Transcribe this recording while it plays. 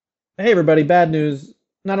Hey everybody, bad news.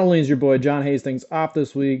 Not only is your boy John Hastings off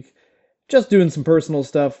this week, just doing some personal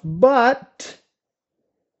stuff, but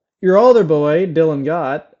your other boy, Dylan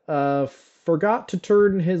Gott, forgot to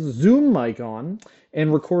turn his Zoom mic on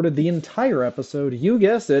and recorded the entire episode, you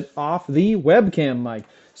guessed it, off the webcam mic.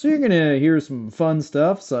 So you're gonna hear some fun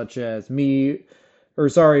stuff, such as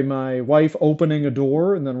my wife opening a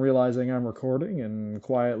door and then realizing I'm recording and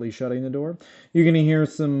quietly shutting the door. You're gonna hear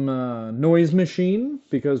some noise machine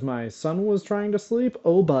because my son was trying to sleep.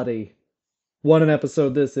 Oh, buddy. What an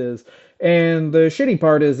episode this is. And the shitty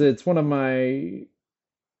part is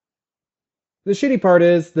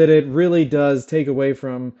that it really does take away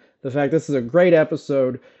from the fact this is a great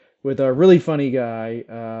episode with a really funny guy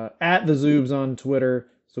at the Zoobs on Twitter.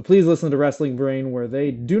 So please listen to Wrestling Brain where they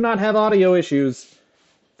do not have audio issues.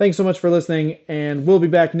 Thanks so much for listening, and we'll be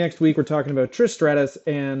back next week. We're talking about Trish Stratus,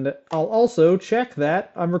 and I'll also check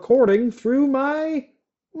that I'm recording through my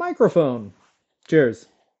microphone. Cheers.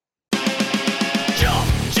 Jump,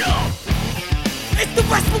 jump! It's the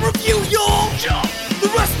Wrestling Review, y'all! Jump! The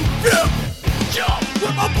Wrestling Review! Jump!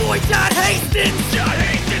 With my boy John Hastings! John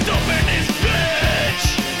Hastings up in this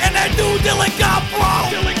bitch! And that dude Dylan Gott, bro!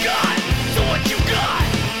 Dylan Gott! So what you got?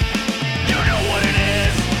 You know what it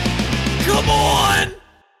is! Come on!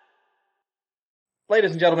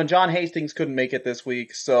 Ladies and gentlemen, John Hastings couldn't make it this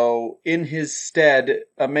week, so in his stead,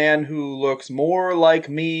 a man who looks more like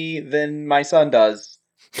me than my son does,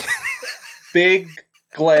 Big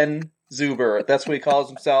Glenn Zuber. That's what he calls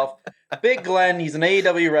himself. Big Glenn, he's an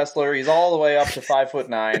AEW wrestler. He's all the way up to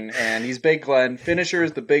 5'9", and he's Big Glenn. Finisher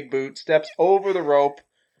is the big boot, steps over the rope.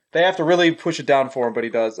 They have to really push it down for him, but he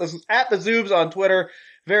does. This is at the Zoobs on Twitter.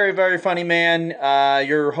 Very, very funny man.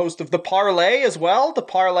 You're host of The Parlay as well. The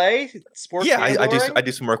Parlay sports. Yeah, I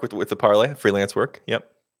do some work with the Parlay, freelance work. Yep.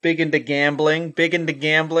 Big into gambling.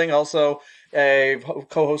 Also, a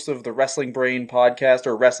co-host of the Wrestling Brain podcast,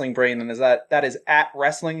 or Wrestling Brain, and that is at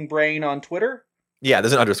Wrestling Brain on Twitter. Yeah,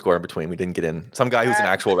 there's an underscore in between. We didn't get in. Some guy who's an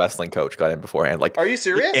actual wrestling coach got in beforehand. Like, are you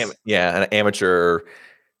serious? An amateur.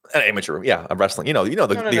 Yeah, a wrestling. No,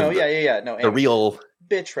 the real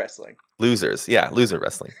bitch wrestling. Losers. Yeah, loser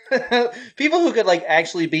wrestling. People who could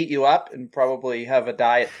actually beat you up and probably have a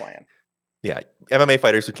diet plan. Yeah, MMA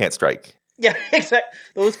fighters who can't strike. Yeah, exactly.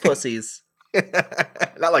 Those pussies.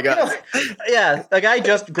 Not like us. Yeah, a guy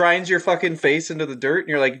just grinds your fucking face into the dirt and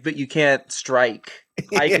you're like, but you can't strike.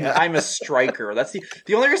 I'm a striker. That's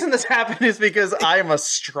the only reason this happened is because I'm a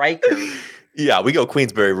striker. Yeah, we go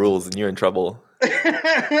Queensberry rules and you're in trouble.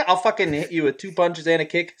 I'll fucking hit you with 2 punches and a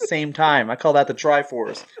kick same time. I call that the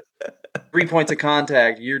Triforce. 3 points of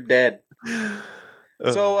contact, you're dead.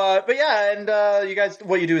 So, but yeah, and you guys,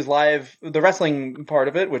 what you do is live the wrestling part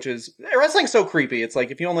of it, which is wrestling's so creepy. It's like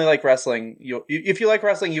if you only like wrestling, if you like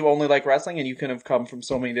wrestling, you only like wrestling, and you can have come from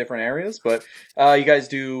so many different areas. But you guys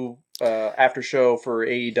do after show for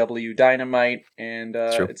AEW Dynamite, and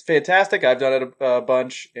it's fantastic. I've done it a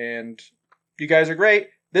bunch, and you guys are great.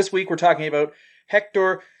 This week we're talking about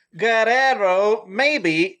Hector Guerrero.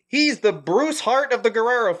 Maybe he's the Bruce Hart of the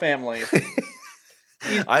Guerrero family.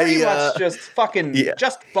 He's pretty much just fucking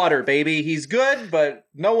just butter, baby. He's good, but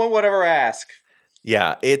no one would ever ask.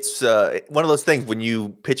 Yeah, it's one of those things. When you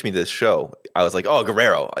pitched me this show, I was like, "Oh,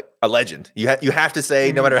 Guerrero, a legend." You have to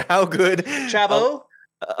say, no matter how good, Chavo,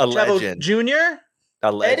 a legend, Junior,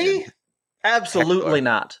 a legend. Eddie, absolutely Hector.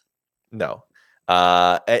 not. No,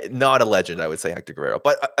 not a legend. I would say Hector Guerrero,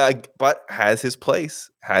 but has his place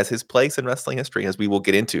in wrestling history, as we will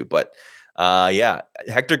get into. But yeah,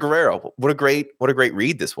 Hector Guerrero. What a great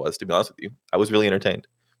read this was. To be honest with you, I was really entertained.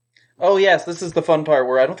 Oh yes, this is the fun part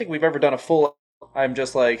where I don't think we've ever done a full. I'm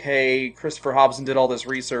just like, hey, Christopher Hobson did all this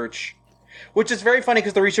research, which is very funny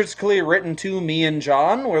because the research is clearly written to me and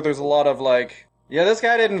John, where there's a lot of like, yeah, this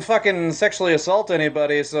guy didn't fucking sexually assault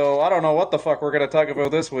anybody, so I don't know what the fuck we're gonna talk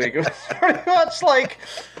about this week. It was pretty much like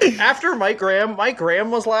after Mike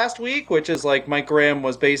Graham was last week, which is like Mike Graham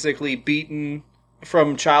was basically beaten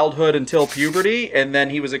from childhood until puberty, and then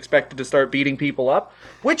he was expected to start beating people up,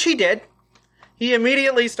 which he did. He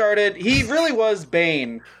immediately started. He really was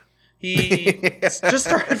Bane. He just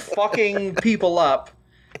started fucking people up,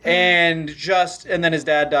 and then his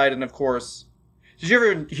dad died, and of course, did you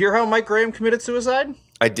ever hear how Mike Graham committed suicide?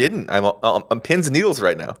 I didn't. I'm pins and needles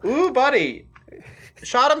right now. Ooh, buddy,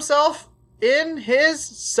 shot himself in his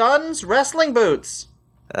son's wrestling boots.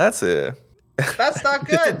 That's not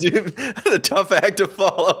good. Dude, that's a tough act to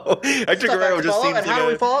follow. Hector Guerrero just seems and how do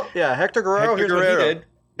we follow? Yeah, Hector Guerrero. Here's what he did.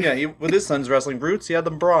 Yeah, with his son's wrestling boots, he had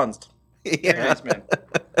them bronzed. Yeah. Very nice, man.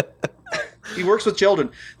 He works with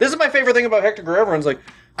children. This is my favorite thing about Hector Guerrero. Everyone's like,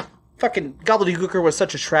 fucking Gobbledygooker was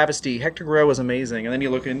such a travesty. Hector Guerrero was amazing. And then you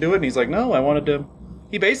look into it and he's like, no, I wanted to...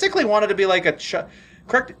 He basically wanted to be like a...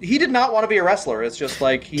 Correct. He did not want to be a wrestler. It's just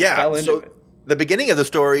like he fell into it. The beginning of the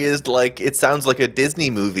story is like, it sounds like a Disney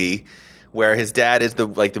movie where his dad is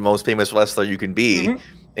the most famous wrestler you can be.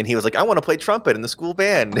 Mm-hmm. And he was like, I want to play trumpet in the school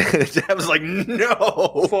band. And I was like,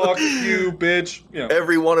 no. Fuck you, bitch. Yeah.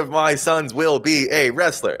 Every one of my sons will be a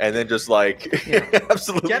wrestler. And then just like,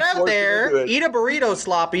 absolutely. Get out there, eat a burrito,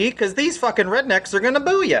 sloppy, because these fucking rednecks are going to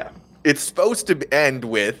boo you. It's supposed to end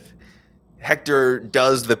with Hector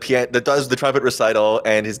does the trumpet recital,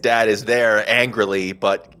 and his dad is there angrily,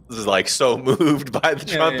 but is like so moved by the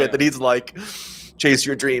trumpet that he's like, chase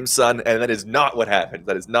your dreams, son. And that is not what happened.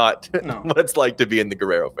 That is not what it's like to be in the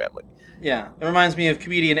Guerrero family. Yeah. It reminds me of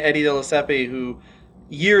comedian Eddie De La Seppe, who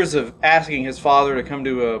years of asking his father to come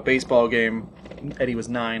to a baseball game. Eddie was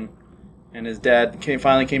 9, and his dad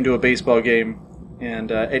finally came to a baseball game,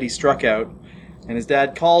 and Eddie struck out, and his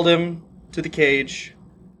dad called him to the cage,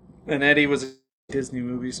 and Eddie was a Disney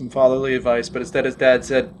movie, some fatherly advice, but instead his dad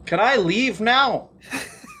said, "Can I leave now?"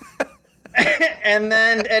 And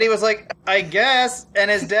then Eddie was like, I guess. And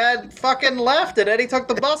his dad fucking left, and Eddie took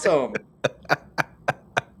the bus home.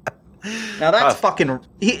 Now that's fucking...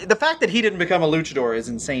 the fact that he didn't become a luchador is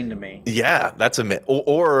insane to me. Yeah, that's a myth.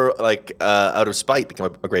 Or like, out of spite,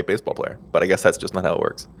 become a great baseball player. But I guess that's just not how it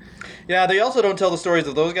works. Yeah, they also don't tell the stories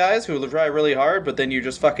of those guys who try really hard, but then you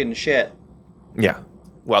just fucking shit. Yeah.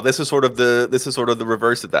 Well, this is sort of the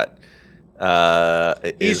reverse of that.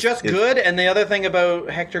 He's just good, and the other thing about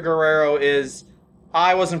Hector Guerrero is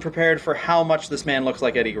I wasn't prepared for how much this man looks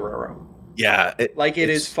like Eddie Guerrero. Yeah. It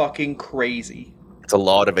is fucking crazy. It's a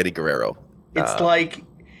lot of Eddie Guerrero. It's like,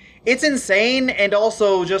 it's insane, and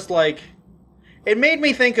also just like, it made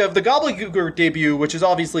me think of the Gobbledygooker debut, which is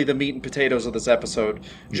obviously the meat and potatoes of this episode.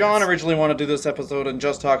 John originally wanted to do this episode and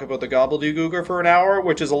just talk about the Gobbledygooker for an hour,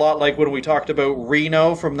 which is a lot like when we talked about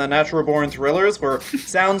Reno from the Natural Born Thrillers, where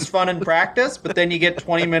sounds fun in practice, but then you get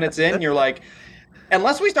 20 minutes in, and you're like,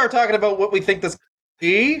 unless we start talking about what we think this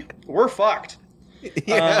be, we're fucked.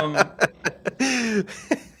 Yeah.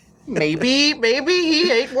 Maybe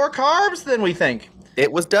he ate more carbs than we think.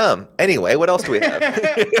 It was dumb. Anyway, what else do we have?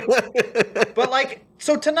 But like,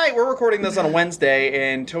 so tonight we're recording this on a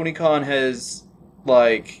Wednesday, and Tony Khan has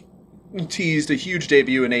like teased a huge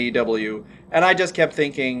debut in AEW, and I just kept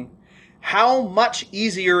thinking how much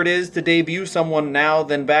easier it is to debut someone now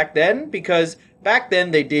than back then, because back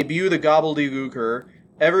then they debut the Gobbledygooker,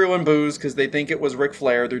 everyone boos because they think it was Ric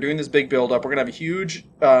Flair. They're doing this big build up. We're gonna have a huge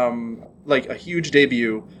a huge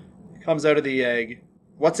debut. Comes out of the egg.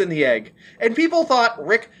 What's in the egg? And people thought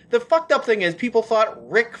the fucked up thing is people thought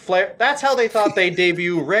Ric Flair, that's how they thought they'd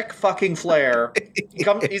debut Ric fucking Flair.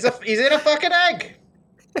 He's in a fucking egg.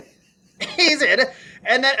 He's in it.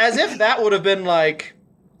 And then as if that would have been like,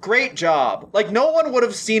 great job. Like no one would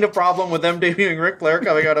have seen a problem with them debuting Ric Flair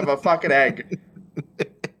coming out of a fucking egg.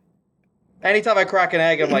 Anytime I crack an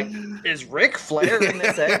egg, I'm like, is Ric Flair in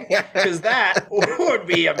this egg? Because that would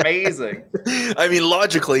be amazing. I mean,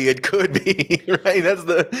 logically, it could be, right?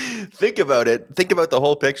 Think about it. Think about the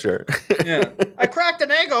whole picture. Yeah. I cracked an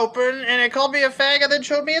egg open, and it called me a fag, and then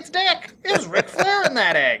showed me its dick. It was Ric Flair in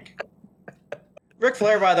that egg. Ric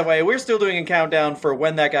Flair, by the way, we're still doing a countdown for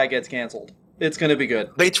when that guy gets canceled. It's going to be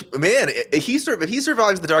good. If he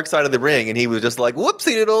survives the dark side of the ring, and he was just like,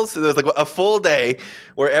 whoopsie doodles. So there's like a full day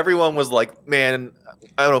where everyone was like, man,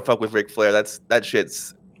 I don't fuck with Ric Flair. That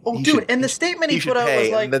shit's... Oh, dude, and the statement he put out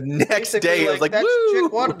was like... And the next day, it was like, that woo!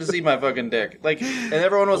 chick wanted to see my fucking dick. Like, and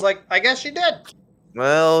everyone was like, I guess she did.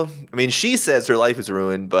 Well, I mean, she says her life is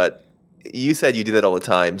ruined, but you said you do that all the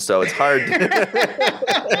time, so it's hard.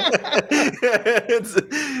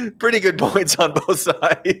 It's pretty good points on both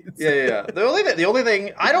sides. Yeah. The only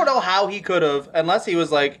thing, I don't know how he could have, unless he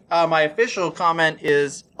was like, my official comment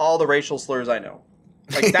is all the racial slurs I know.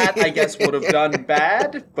 Like that, I guess, would have done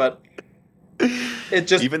bad, but it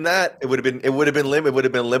just even that it would have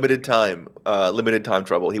been limited time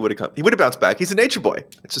trouble. He would have bounced back. He's a nature boy.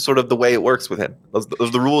 It's just sort of the way it works with him. Those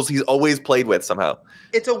are the rules he's always played with somehow.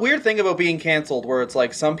 It's a weird thing about being canceled, where it's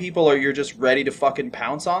like some people you're just ready to fucking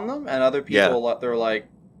pounce on them, and other people they're like,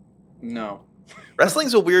 no.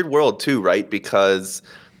 Wrestling's a weird world too, right? Because,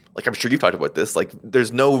 like, I'm sure you've talked about this. Like,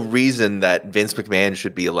 there's no reason that Vince McMahon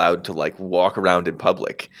should be allowed to like walk around in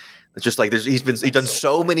public. It's just like he's done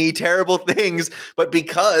so many terrible things, but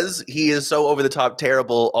because he is so over the top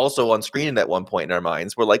terrible, also on screen at one point in our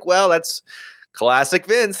minds, we're like, well, that's classic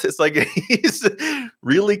Vince. It's like he's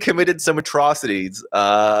really committed some atrocities.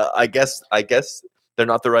 I guess they're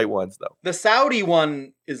not the right ones though. The Saudi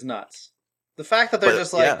one is nuts. The fact that they're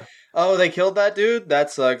just like, Oh, they killed that dude? That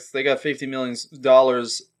sucks. They got $50 million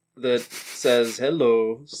that says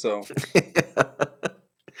hello, so.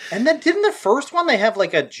 And then didn't the first one they have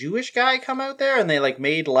like a Jewish guy come out there and they like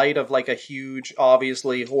made light of like a huge,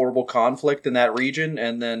 obviously horrible conflict in that region,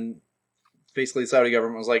 and then basically the Saudi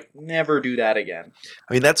government was like, never do that again.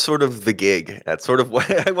 I mean, that's sort of the gig. That's sort of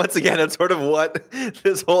what, once again, that's sort of what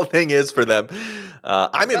this whole thing is for them.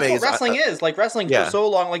 I'm That's amazed. what wrestling is. Like wrestling Yeah. for so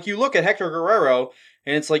long, like you look at Hector Guerrero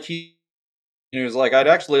and it's like he was like, I'd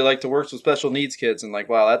actually like to work with special needs kids, and like,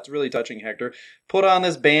 wow, that's really touching, Hector. Put on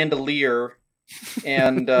this bandolier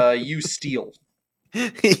and you steal. Do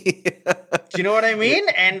you know what I mean?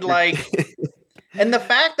 And like, and the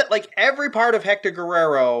fact that like every part of Hector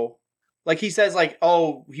Guerrero, like he says, like,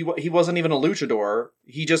 oh, he wasn't even a luchador.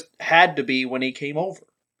 He just had to be when he came over.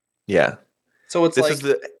 Yeah. So it's this like is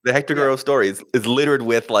the Hector Guerrero story is littered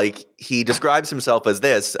with like he describes himself as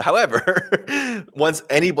this. However, once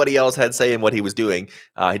anybody else had say in what he was doing,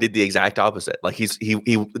 he did the exact opposite. Like he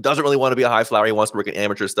doesn't really want to be a high flyer. He wants to work in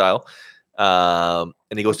amateur style. And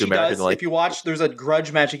he goes to America. And like, if you watch, there's a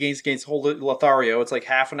grudge match against Lothario. It's like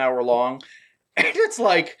half an hour long, and it's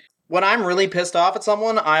like when I'm really pissed off at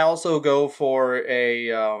someone, I also go for a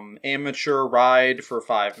amateur ride for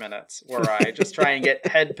 5 minutes where I just try and get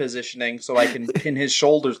head positioning so I can pin his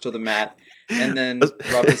shoulders to the mat and then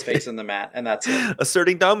rub his face in the mat, and that's it.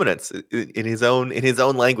 Asserting dominance in his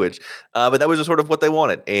own language. But that was just sort of what they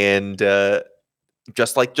wanted, and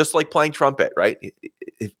just like playing trumpet, right?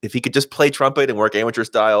 If he could just play trumpet and work amateur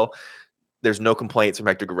style, there's no complaints from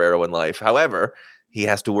Hector Guerrero in life. However, he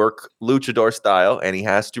has to work luchador style, and he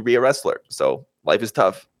has to be a wrestler. So life is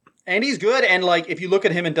tough. And he's good, and like if you look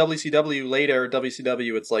at him in WCW later,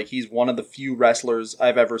 WCW, it's like he's one of the few wrestlers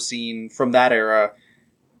I've ever seen from that era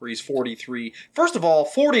where he's 43. First of all,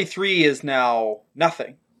 43 is now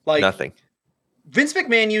nothing. Like Nothing. Vince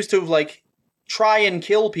McMahon used to like try and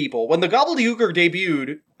kill people. When the Gobbledygooker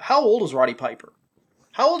debuted, how old is Roddy Piper?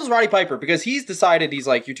 How old is Roddy Piper? Because he's decided he's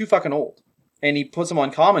like, you're too fucking old. And he puts him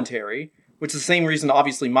on commentary, which is the same reason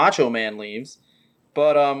obviously Macho Man leaves.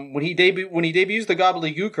 But when he debuts the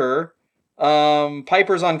Gobbledygooker,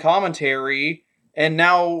 Piper's on commentary, and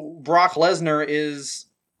now Brock Lesnar is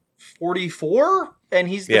 44, and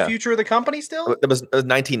he's the future of the company still? It was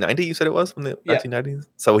 1990, you said it was? From the 1990s?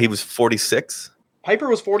 So he was 46? Piper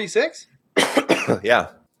was 46? Yeah.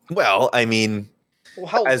 Well, I mean,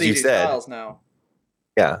 how old as you said, Styles now?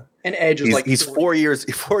 Yeah. And Edge is he's 4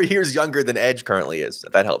 years younger than Edge currently is.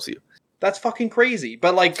 If that helps you. That's fucking crazy.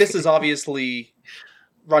 But like, this is obviously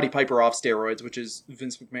Roddy Piper off steroids, which is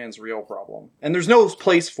Vince McMahon's real problem. And there's no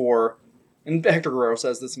place for, and Hector Guerrero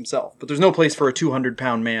says this himself, but there's no place for a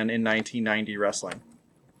 200-pound man in 1990 wrestling.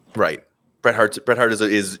 Right. Bret Hart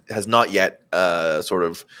has not yet sort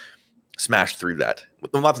of smashed through that.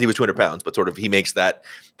 Well, not that he was 200 pounds, but sort of he makes that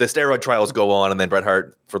the steroid trials go on, and then Bret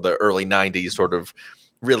Hart for the early 90s sort of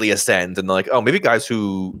really ascends, and they're like, oh, maybe guys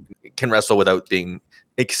who can wrestle without being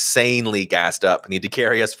insanely gassed up need to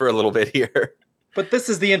carry us for a little bit here. But this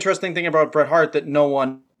is the interesting thing about Bret Hart that no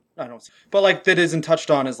one, but like that isn't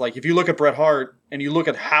touched on is like, if you look at Bret Hart and you look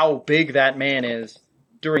at how big that man is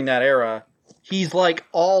during that era, he's like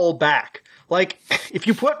all back. Like if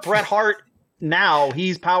you put Bret Hart now,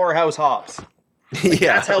 he's Powerhouse Hobbs. Like,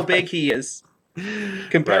 that's how big he is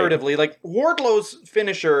comparatively. Right. Like Wardlow's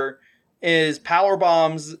finisher is power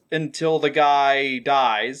bombs until the guy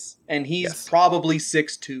dies, and he's probably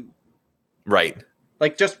 6'2". Right.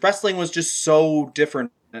 Like, just wrestling was just so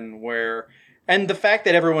different than where... And the fact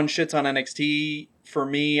that everyone shits on NXT, for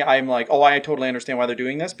me, I'm like, oh, I totally understand why they're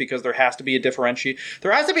doing this, because there has to be a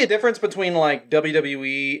There has to be a difference between, like,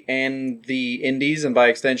 WWE and the Indies, and by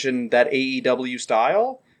extension, that AEW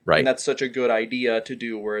style. Right. And that's such a good idea to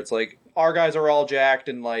do, where it's like, our guys are all jacked,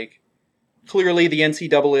 and, like, clearly the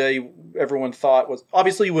NCAA, everyone thought was...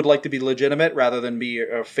 Obviously, you would like to be legitimate rather than be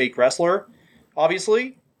a fake wrestler,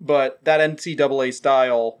 obviously. But that NCAA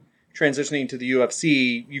style transitioning to the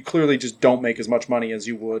UFC, you clearly just don't make as much money as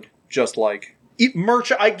you would just like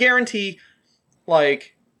merch. I guarantee,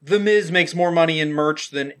 like, The Miz makes more money in merch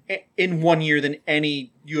than in 1 year than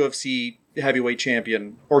any UFC heavyweight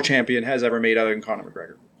champion has ever made, other than Conor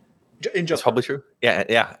McGregor. That's probably true.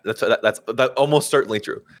 Yeah, that's almost certainly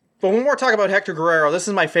true. But when we're talking about Hector Guerrero, this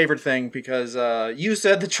is my favorite thing, because you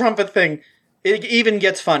said the trumpet thing. It even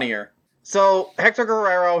gets funnier. So, Hector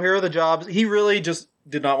Guerrero, here are the jobs. He really just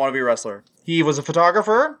did not want to be a wrestler. He was a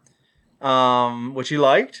photographer, which he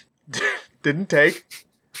liked. Didn't take.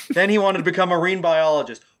 Then he wanted to become a marine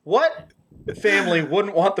biologist. What family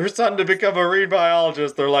wouldn't want their son to become a marine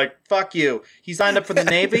biologist? They're like, fuck you. He signed up for the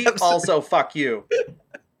Navy, also fuck you.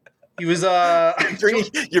 He was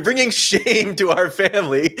You're bringing shame to our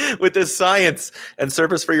family with this science and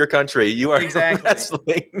service for your country. You are Exactly.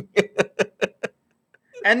 wrestling.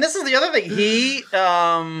 And this is the other thing. He,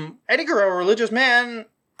 Eddie Guerrero, a religious man.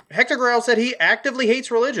 Hector Guerrero said he actively hates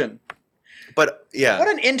religion. But yeah, What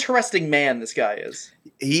an interesting man this guy is.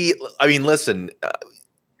 Listen,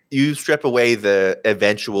 you strip away the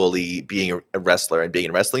eventually being a wrestler and being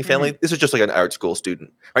in a wrestling family. This is just like an art school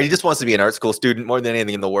student. Right? He just wants to be an art school student more than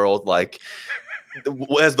anything in the world. Like,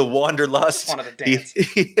 has the wanderlust. Wanted to dance.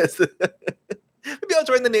 Maybe I'll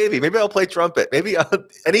join the Navy. Maybe I'll play trumpet. Maybe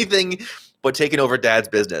anything but taking over dad's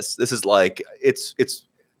business. This is like, it's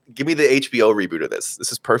give me the HBO reboot of this.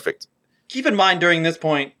 This is perfect. Keep in mind during this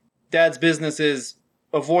point, dad's business is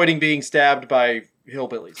avoiding being stabbed by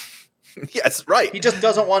hillbillies. Yes, right. He just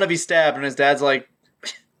doesn't want to be stabbed, and his dad's like,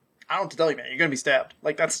 I don't have to tell you, man, you're going to be stabbed.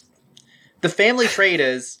 Like, that's... The family trait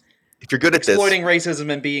is... If you're good at exploiting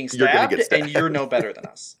racism and being stabbed, and you're no better than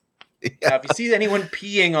us. Yeah. Now, if you see anyone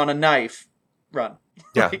peeing on a knife, run.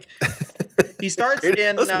 Yeah. Like, he starts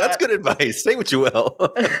in... Listen, that's good advice. Say what you will.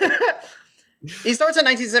 He starts in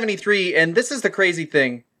 1973, and this is the crazy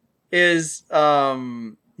thing, is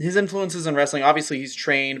his influences in wrestling. Obviously, he's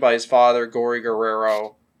trained by his father, Gory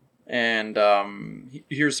Guerrero, and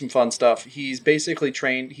here's some fun stuff. He's basically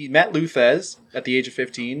trained... He met Lou Thesz at the age of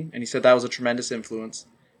 15, and he said that was a tremendous influence.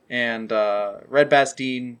 And Red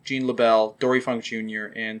Bastien, Gene LaBelle, Dory Funk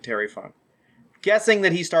Jr., and Terry Funk. Guessing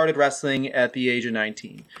that he started wrestling at the age of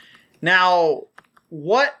 19. Now,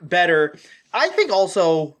 what better... I think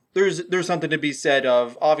also... There's something to be said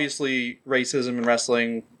of, obviously, racism and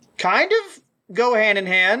wrestling kind of go hand in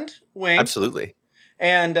hand, wink. Absolutely.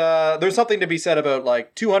 And there's something to be said about,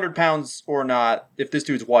 like, 200 pounds or not, if this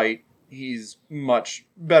dude's white, he's much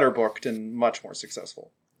better booked and much more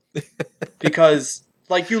successful. Because,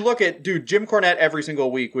 like, you look at, dude, Jim Cornette every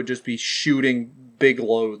single week would just be shooting big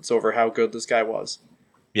loads over how good this guy was.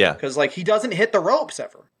 Yeah. Because, like, he doesn't hit the ropes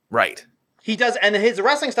ever. Right. He does, and his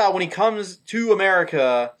wrestling style when he comes to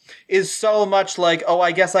America is so much like, oh,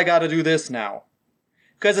 I guess I gotta do this now.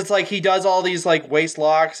 Because it's like he does all these like waist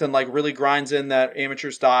locks and like really grinds in that amateur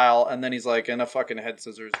style, and then he's like, and a fucking head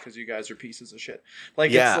scissors because you guys are pieces of shit. Like,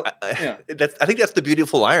 yeah, I think that's the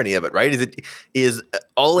beautiful irony of it, right? Is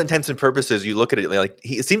all intents and purposes, you look at it like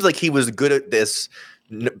it seems like he was good at this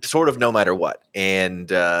sort of no matter what, and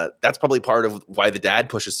that's probably part of why the dad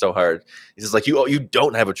pushes so hard. He's just like, you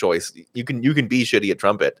don't have a choice. You can be shitty at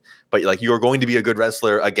trumpet, but like you're going to be a good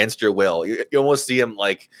wrestler against your will. You almost see him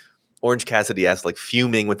like Orange Cassidy-esque, like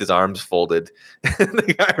fuming with his arms folded. And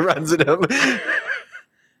the guy runs at him.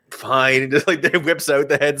 Fine, and just like they whips out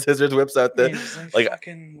the head scissors, whips out the like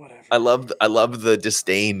fucking whatever. I love the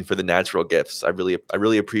disdain for the natural gifts. I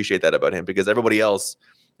really appreciate that about him, because everybody else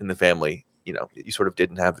in the family, you know, you sort of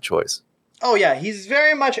didn't have the choice. Oh yeah, he's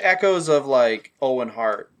very much echoes of like Owen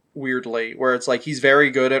Hart, weirdly, where it's like he's very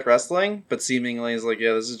good at wrestling, but seemingly is like,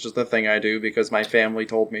 yeah, this is just the thing I do because my family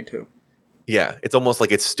told me to. Yeah, it's almost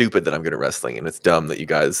like it's stupid that I'm good at wrestling, and it's dumb that you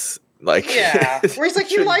guys like. Yeah, where he's like,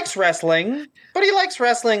 he likes wrestling, but he likes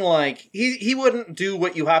wrestling like he wouldn't do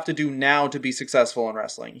what you have to do now to be successful in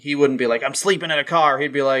wrestling. He wouldn't be like, I'm sleeping in a car.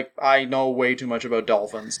 He'd be like, I know way too much about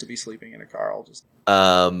dolphins to be sleeping in a car. I'll just.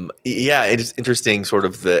 Yeah, it's interesting. Sort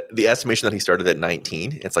of the estimation that he started at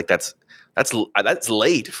 19. It's like that's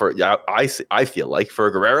late for I feel like for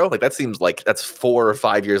Guerrero, like that seems like that's 4 or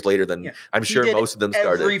 5 years later than I'm sure most of them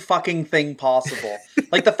started. Every fucking thing possible.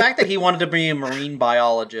 Like the fact that he wanted to be a marine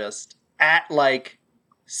biologist at like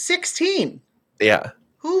 16. Yeah.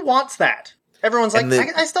 Who wants that? Everyone's like,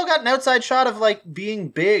 then, I still got an outside shot of like being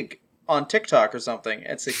big on TikTok or something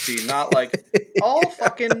at 16. Not like, oh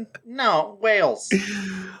fucking no, whales.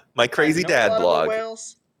 My crazy dad blog.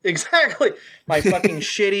 Whales. Exactly. My fucking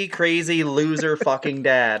shitty, crazy, loser fucking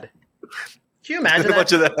dad. Can you imagine that? A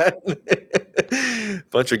bunch of that.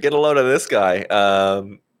 Bunch of get a load of this guy.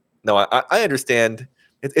 No, I understand.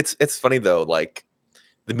 It's funny though, like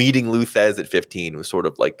the meeting Lou Thesz at 15 was sort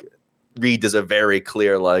of like read as a very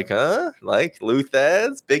clear like, huh? Like Lou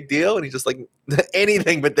Thesz, big deal. And he's just like,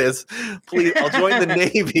 anything but this. Please, I'll join the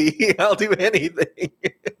Navy. I'll do anything.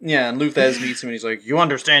 Yeah, and Lou Thesz meets him and he's like, you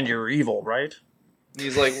understand you're evil, right? And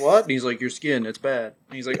he's like, what? And he's like, your skin, it's bad.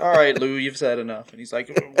 And he's like, all right, Lou, you've said enough. And he's like,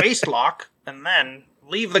 waist lock, and then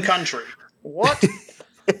leave the country. What?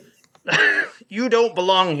 You don't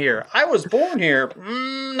belong here. I was born here.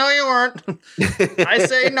 No, you weren't. I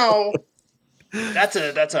say no. That's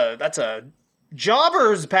a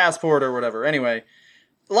jobber's passport or whatever. Anyway,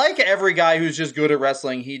 like every guy who's just good at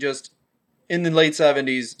wrestling, he just, in the late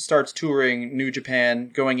 70s, starts touring New Japan,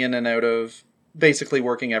 going in and out of basically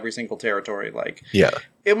working every single territory. Like, Yeah.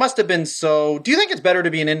 it must have been so. Do you think it's better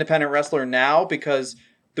to be an independent wrestler now because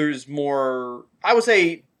there's more? I would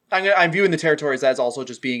say I'm viewing the territories as also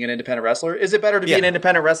just being an independent wrestler. Is it better to be an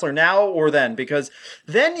independent wrestler now or then? Because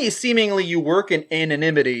then you work in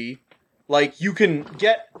anonymity. Like, you can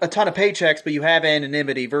get a ton of paychecks, but you have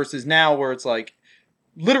anonymity versus now where it's like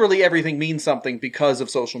literally everything means something because of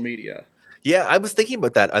social media. Yeah, I was thinking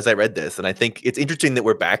about that as I read this, and I think it's interesting that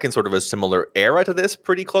we're back in sort of a similar era to this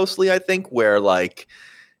pretty closely, I think, where like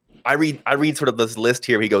I read sort of this list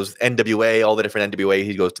here. He goes NWA, all the different NWA.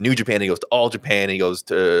 He goes to New Japan. He goes to All Japan. He goes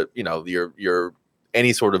to, your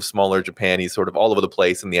any sort of smaller Japan. He's sort of all over the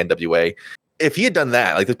place in the NWA. If he had done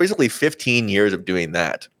that, like there's basically 15 years of doing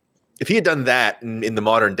that. If he had done that in the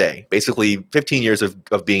modern day, basically 15 years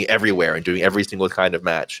of being everywhere and doing every single kind of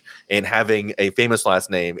match and having a famous last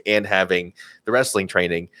name and having the wrestling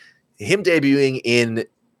training, him debuting in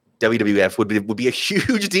WWF would be a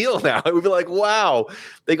huge deal now. It would be like, wow,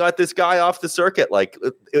 they got this guy off the circuit. Like,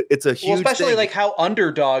 it's a huge Well, especially thing. like how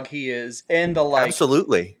underdog he is and the like.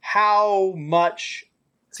 Absolutely. How much.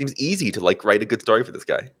 Seems easy to like write a good story for this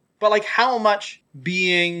guy. But like how much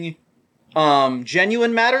being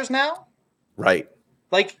genuine matters now? Right.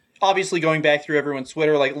 Like, obviously going back through everyone's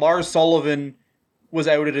Twitter, like Lars Sullivan was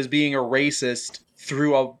outed as being a racist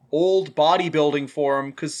through a old bodybuilding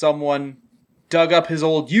forum because someone dug up his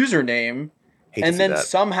old username, and then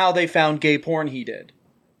somehow they found gay porn he did.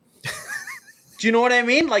 Do you know what I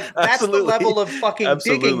mean? Like, that's the level of fucking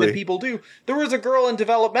digging that people do. There was a girl in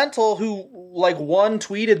developmental who, like, one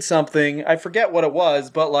tweeted something, I forget what it was,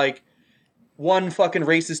 but, like, one fucking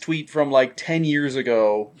racist tweet from, like, 10 years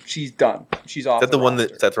ago. She's done. She's off. Is that the one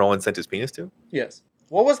that Seth Rollins sent his penis to? Yes.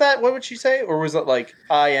 What was that? What would she say? Or was it like,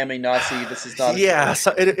 I am a Nazi, this is not a Yeah,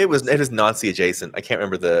 so it was Nazi adjacent. I can't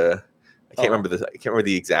remember the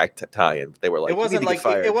exact tie-in. They were like, it wasn't like,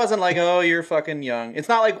 oh, you're fucking young. It's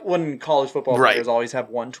not like when college football players always have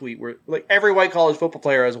one tweet where, like, every white college football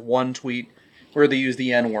player has one tweet where they use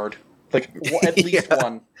the N-word. Like, at least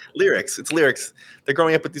one. Lyrics. It's lyrics. They're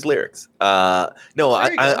growing up with these lyrics. They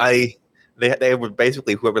were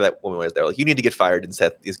basically, whoever that woman was, they're like, you need to get fired, and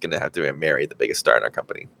Seth is going to have to marry the biggest star in our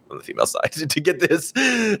company on the female side to get this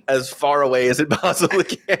as far away as it possibly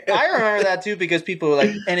can. I remember that too, because people were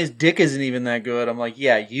like, and his dick isn't even that good. I'm like,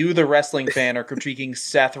 yeah, you, the wrestling fan, are critiquing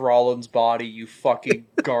Seth Rollins' body, you fucking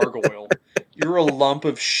gargoyle. You're a lump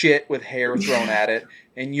of shit with hair thrown at it,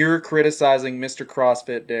 and you're criticizing Mr.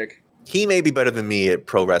 CrossFit Dick. He may be better than me at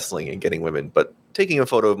pro wrestling and getting women, but taking a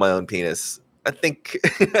photo of my own penis, I think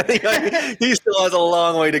he still has a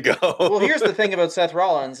long way to go. Well, here's the thing about Seth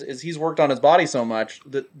Rollins is he's worked on his body so much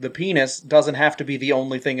that the penis doesn't have to be the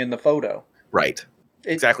only thing in the photo. Right.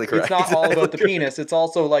 Exactly correct. It's not all about the penis. It's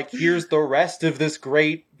also like, here's the rest of this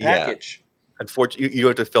great package. Yeah. Unfortunately, you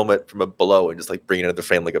have to film it from below and just like bring it into the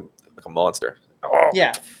frame like a monster. Oh.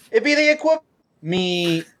 Yeah. It'd be the equivalent.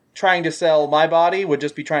 Me trying to sell my body would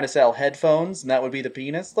just be trying to sell headphones, and that would be the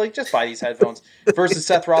penis. Like, just buy these headphones. Versus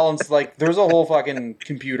Seth Rollins, like, there's a whole fucking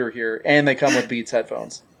computer here, and they come with Beats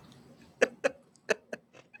headphones.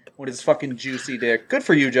 With his fucking juicy dick. Good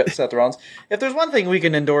for you, Seth Rollins. If there's one thing we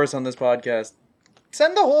can endorse on this podcast,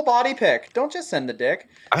 send the whole body pic. Don't just send the dick.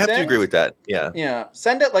 I have to agree with that. Yeah. Yeah.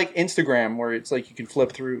 Send it like Instagram, where it's like you can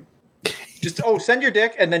flip through. Just, send your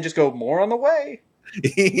dick, and then just go, more on the way.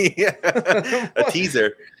 Yeah. A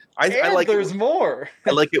teaser. I like there's more.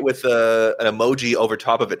 I like it with an emoji over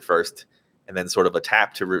top of it first, and then sort of a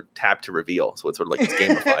tap to reveal. So it's sort of like it's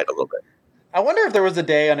gamified a little bit. I wonder if there was a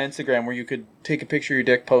day on Instagram where you could take a picture of your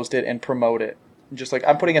dick, post it, and promote it. Just like,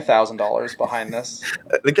 I'm putting $1,000 behind this.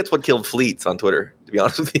 I think that's what killed Fleets on Twitter, to be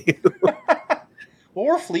honest with you. What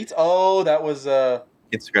were Fleets? Oh, that was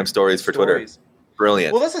Instagram stories for Twitter.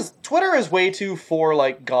 Brilliant. Well, Twitter is way too for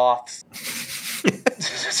like goths.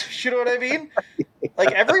 You know what I mean?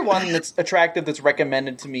 Like, everyone that's attractive that's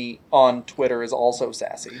recommended to me on Twitter is also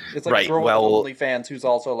sassy. It's like a girl with OnlyFans who's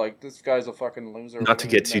also like, this guy's a fucking loser. Not to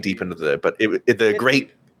get too deep into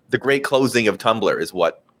the great closing of Tumblr is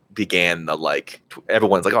what began the like.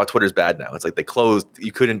 Everyone's like, oh, Twitter's bad now. It's like they closed.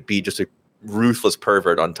 You couldn't be just a ruthless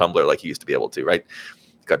pervert on Tumblr like you used to be able to, right?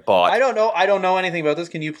 Got bought. I don't know anything about this.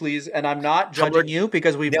 Can you please? And I'm not judging you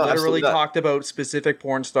because we've literally talked about specific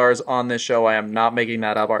porn stars on this show. I am not making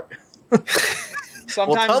that up.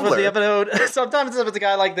 Sometimes sometimes if it's a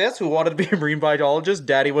guy like this who wanted to be a marine biologist,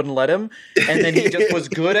 daddy wouldn't let him, and then he just was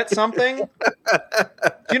good at something. Do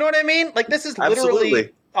you know what I mean? Like, this is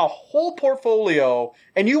literally a whole portfolio,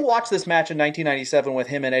 and you watch this match in 1997 with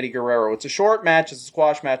him and Eddie Guerrero. It's a short match, it's a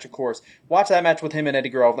squash match, of course. Watch that match with him and Eddie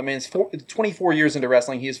Guerrero. The man's 24 years into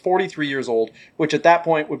wrestling. He is 43 years old, which at that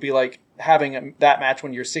point would be like having that match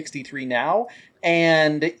when you're 63 now.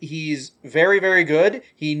 And he's very, very good.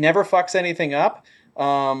 He never fucks anything up.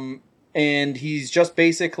 And he's just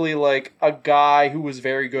basically like a guy who was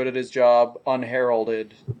very good at his job,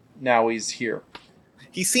 unheralded. Now he's here.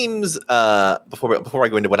 He seems before I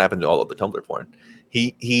go into what happened to all of the Tumblr porn.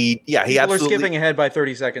 He People absolutely are skipping ahead by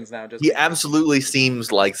 30 seconds now. Just he absolutely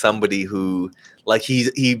seems like somebody who like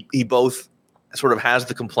he both sort of has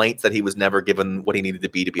the complaints that he was never given what he needed to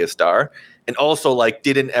be a star, and also like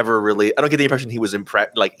didn't ever really. I don't get the impression he was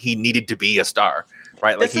impressed. Like he needed to be a star,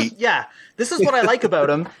 right? Like this is what I like about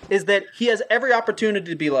him is that he has every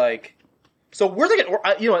opportunity to be like. So we're thinking,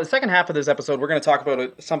 in the second half of this episode, we're going to talk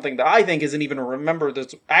about something that I think isn't even a remember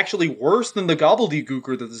that's actually worse than the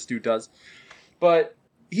gobbledygooker that this dude does. But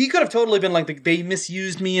he could have totally been like, they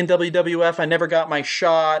misused me in WWF. I never got my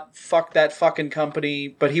shot. Fuck that fucking company.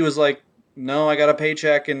 But he was like, no, I got a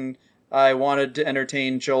paycheck and I wanted to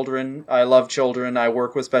entertain children. I love children. I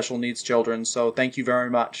work with special needs children. So thank you very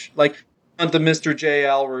much. Like, the Mr.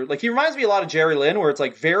 JL, where like he reminds me a lot of Jerry Lynn, where it's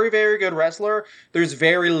like very, very good wrestler. There's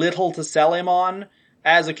very little to sell him on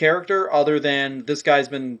as a character other than this guy's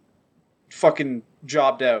been fucking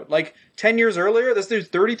jobbed out. Like 10 years earlier, this dude's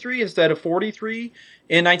 33 instead of 43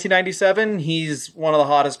 in 1997. He's one of the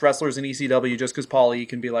hottest wrestlers in ECW just because Paul E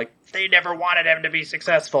can be like, they never wanted him to be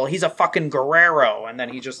successful. He's a fucking Guerrero. And then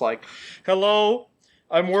he just like, hello,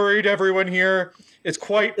 I'm worried everyone here. It's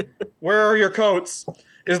quite, where are your coats?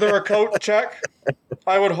 Is there a coat check?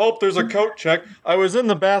 I would hope there's a coat check. I was in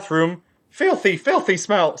the bathroom. Filthy, filthy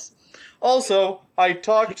smells. Also, I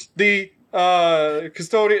talked the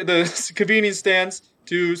custodian, the convenience stands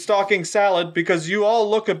to stocking salad because you all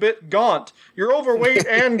look a bit gaunt. You're overweight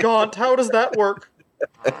and gaunt. How does that work?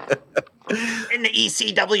 In the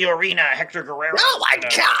ECW arena, Hector Guerrero. Oh my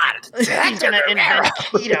God! He's gonna invent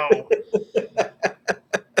keto.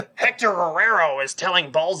 Hector Guerrero is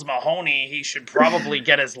telling Balls Mahoney he should probably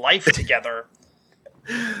get his life together.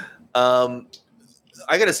 I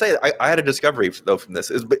gotta say, I had a discovery though from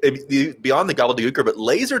this. Is beyond the gobbledygooker, but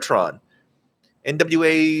Lasertron,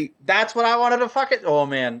 NWA. That's what I wanted to fuck it. Oh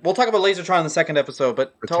man, we'll talk about Lasertron in the second episode.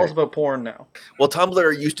 But tell us about porn now. Well,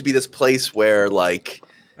 Tumblr used to be this place where like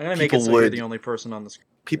I'm gonna make it so you're the only person on the screen.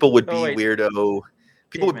 People would be weirdo.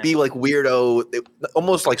 People would be like weirdo,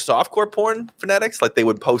 almost like softcore porn fanatics. Like they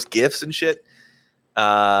would post GIFs and shit.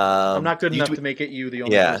 I'm not good enough to make it you the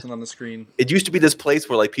only person on the screen. It used to be this place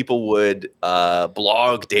where like people would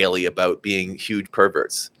blog daily about being huge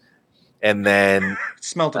perverts, and then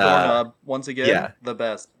smelt a doorknob once again. Yeah, the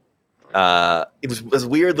best. It was a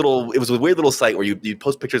weird little site where you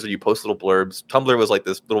post pictures or you post little blurbs. Tumblr was like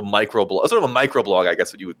this little micro blog, sort of a micro blog, I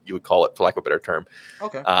guess what you would call it, for lack of a better term.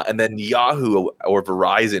 Okay. And then Yahoo or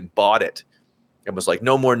Verizon bought it and was like,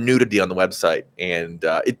 no more nudity on the website, and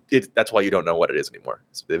that's why you don't know what it is anymore.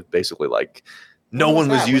 So basically, like, no one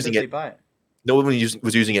was using it. No one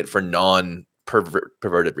was using it for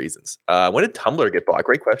non-perverted reasons. When did Tumblr get bought?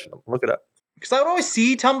 Great question. I'll look it up. Because I would always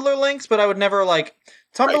see Tumblr links, but I would never like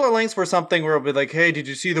Tumblr links were something where it would be like, hey, did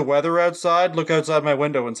you see the weather outside? Look outside my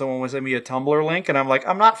window, and someone would send me a Tumblr link, and I'm like,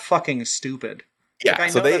 I'm not fucking stupid. Yeah, like, I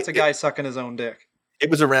know that's a guy sucking his own dick.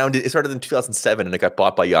 It was around. It started in 2007, and it got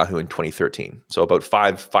bought by Yahoo in 2013. So about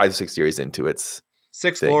 6 years into its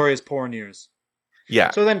 6 glorious porn years.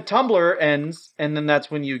 Yeah. So then Tumblr ends, and then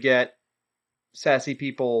that's when you get sassy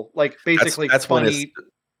people, like basically that's funny.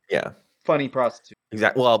 Yeah. Funny prostitute.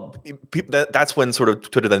 Exactly. Well, that's when sort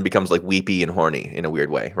of Twitter then becomes like weepy and horny in a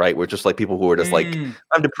weird way, right? We're just like people who are just like,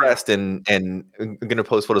 I'm depressed and I'm going to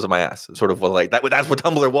post photos of my ass. Sort of like that. That's what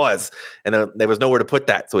Tumblr was, and then there was nowhere to put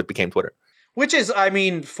that, so it became Twitter. Which is, I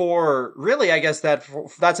mean, for really, I guess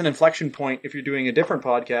that's an inflection point if you're doing a different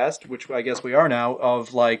podcast, which I guess we are now,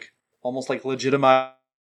 of like almost like legitimate,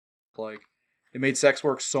 like. It made sex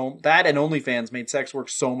work that and OnlyFans made sex work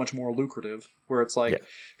so much more lucrative, where it's like,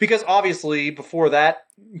 because obviously before that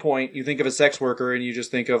point, you think of a sex worker and you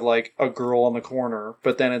just think of like a girl on the corner,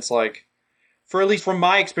 but then it's like, for at least from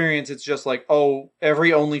my experience, it's just like, oh,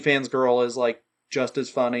 every OnlyFans girl is like just as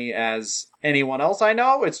funny as anyone else I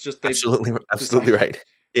know. It's just, they absolutely right.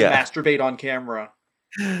 Yeah. Masturbate on camera.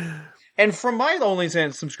 And from my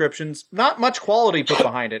OnlyFans subscriptions, not much quality put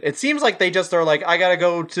behind it. It seems like they just are like, I gotta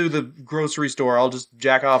go to the grocery store. I'll just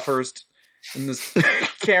jack off first in this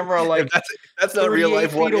camera, like that's not real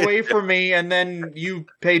life. Feet away from me, and then you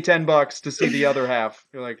pay $10 to see the other half.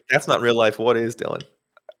 You're like, that's not real life. What is, Dylan?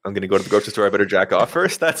 I'm gonna go to the grocery store. I better jack off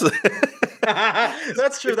first. That's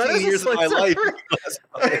That's true. That 15 is a years of my slight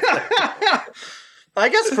life. I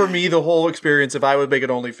guess for me, the whole experience, if I would make an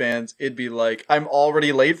OnlyFans, it'd be like, I'm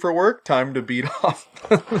already late for work, time to beat off.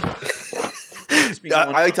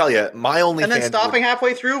 I tell you, my OnlyFans. And then stopping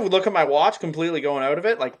halfway through, look at my watch, completely going out of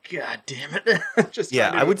it, like, God damn it. Just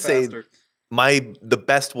Yeah, trying to I do would it say faster. the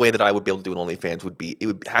best way that I would be able to do an OnlyFans would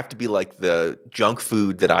have to be like the junk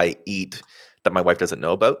food that I eat that my wife doesn't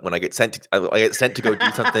know about. When I get sent to go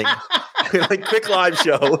do something, like quick live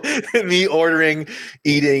show, me ordering,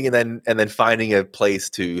 eating, and then finding a place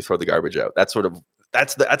to throw the garbage out. That's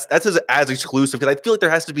as exclusive, because I feel like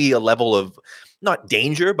there has to be a level of not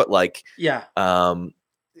danger, but like Yeah.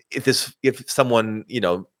 If someone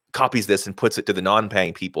copies this and puts it to the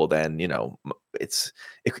non-paying people, then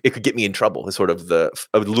it could get me in trouble. Is sort of the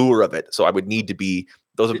lure of it. So I would need to be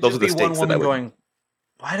those are the One stakes that woman I would. going,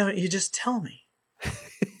 why don't you just tell me?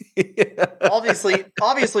 Obviously,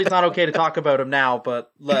 it's not okay to talk about him now,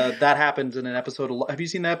 but that happened in an episode of. Have you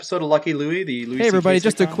seen the episode of Lucky Louie? The Louis Hey everybody, CK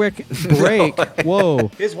just a sitcom? quick break.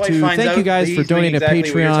 Whoa. His wife To finds thank you out guys that for he's doing donating to exactly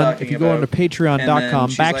what you're Patreon. talking If you go onto about. And patreon.com then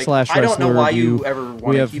she's like, /wrestler I don't know why review, you ever want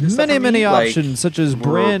we to have keep this stuff many, from many me. Like, options, such as we're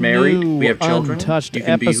brand married, new, we have children, untouched you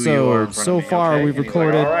can be who you are in episodes. front So of me, far, okay? we've And he's like,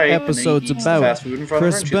 recorded all right. And then he episodes eats about fast food in front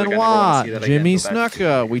of her, Chris and she's like, I never wanna see Benoit, that again. Jimmy Go back to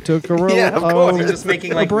Snuka. We took a Yeah, of course. He's just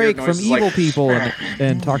making, like, a break weird from noises, evil like, people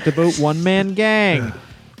and talked about One Man Gang.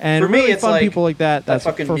 And For me, really it's fun like people like that. that That's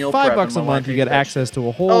fucking for meal $5 prep a and my month. wife You hates get that access shit. to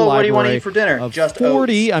a whole Oh, library what do you want to eat for dinner? of Just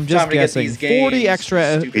 40. oats. I'm just Time to get guessing these 40 games.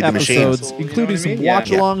 extra Stupid Feed the machines. episodes, assholes, you know including what I some mean?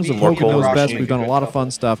 watch-alongs Yeah. of More Hogan Knows Russian Best. make We've a done a good lot of couple.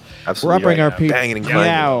 fun stuff. Absolutely We're upping right. our Banging and clanging.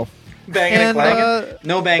 Meow. Banging and clanging.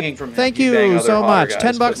 No banging from him. Thank He'd bang you other so hotter much.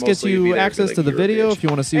 guys, $10 but gets mostly he'd be you there and be access like, to the "You're a video bitch." if you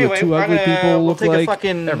want to see Anyway, what two ugly people we'll look take like. a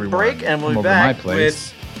fucking Everyone, break and we'll come be over to my back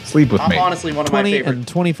place. with Sleep with me. honestly one of my 20 favorite. and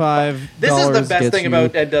 $25. This is the best gets thing you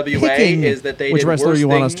about NWA picking is that they which did wrestler worse you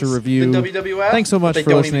want us things to review. than WWF. Thanks so much but they for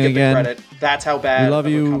don't listening even get again. the credit. That's how bad. We love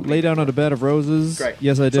of a you. company Lay down they on a are. bed of roses. Great.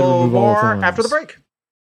 Yes, I did So remove all more thorns. after the break.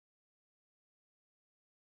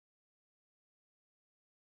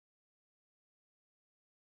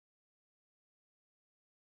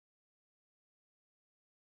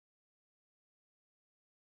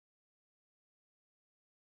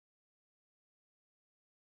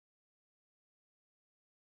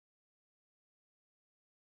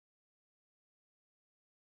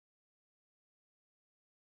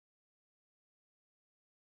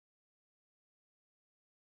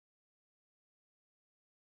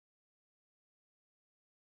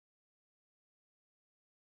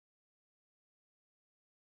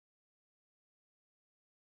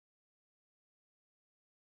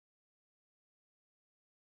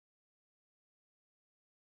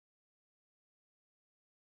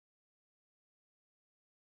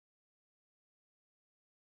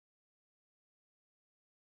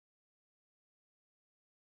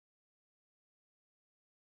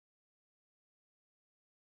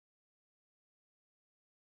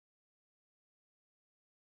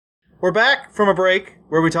 We're back from a break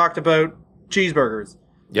where we talked about cheeseburgers.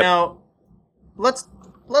 Yep. Now, let's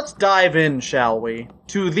dive in, shall we,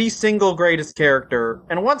 to the single greatest character.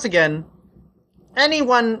 And once again,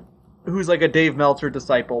 anyone who's like a Dave Meltzer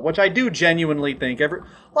disciple, which I do genuinely think a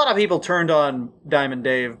lot of people turned on Diamond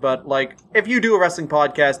Dave, but like if you do a wrestling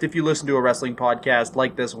podcast, if you listen to a wrestling podcast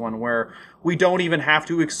like this one where we don't even have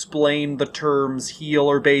to explain the terms heel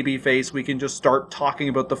or babyface, we can just start talking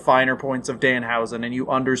about the finer points of Danhausen and you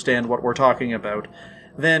understand what we're talking about,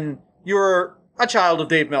 then you're a child of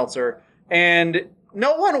Dave Meltzer. And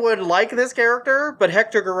no one would like this character, but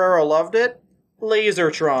Hector Guerrero loved it.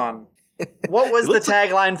 Lasertron. What was the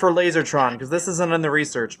tagline for Lasertron? Because this isn't in the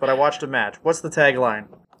research, but I watched a match. What's the tagline?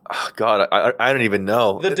 Oh, God, I don't even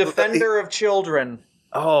know. The defender of children.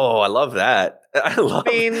 Oh, I love that. I love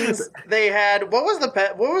Means they had what was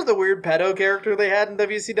the weird pedo character they had in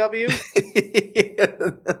WCW?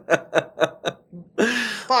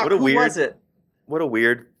 Fuck, who was it? What a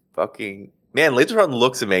weird fucking man. Lasertron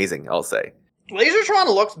looks amazing, I'll say.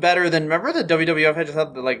 Lasertron looks better than remember the WWF had just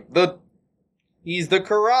had he's the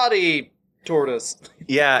karate tortoise.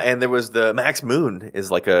 Yeah, and there was the Max Moon is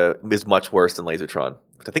much worse than Lasertron,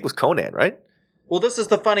 which I think was Conan, right? Well, this is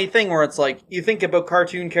the funny thing where it's like, you think about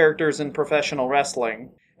cartoon characters in professional wrestling,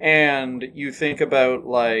 and you think about,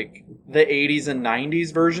 like, the 80s and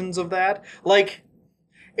 90s versions of that. Like,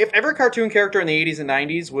 if every cartoon character in the 80s and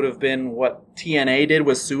 90s would have been what TNA did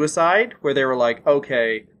with Suicide, where they were like,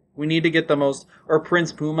 okay, we need to get the most, or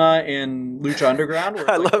Prince Puma in Lucha Underground. Where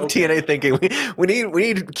it's I like, love okay, TNA thinking we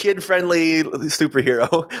need kid friendly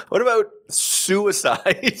superhero. What about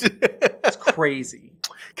Suicide? It's crazy.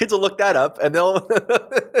 Kids will look that up and they'll.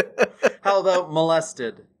 How about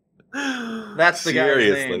Molested? That's the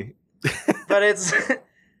guy's name. But it's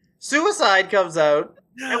Suicide comes out.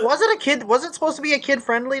 And was it a kid? Was it supposed to be a kid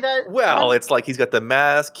friendly? Well, it's like he's got the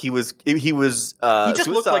mask. He just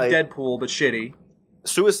looked like Deadpool, but shitty.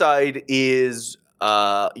 Suicide is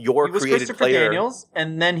your he was created Christopher player. Daniels,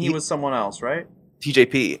 and then he was someone else, right?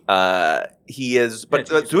 TJP. He is, but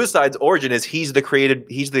Suicide's origin is he's the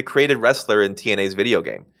created wrestler in TNA's video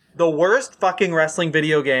game. The worst fucking wrestling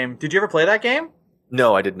video game. Did you ever play that game?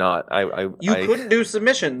 No, I did not. You couldn't do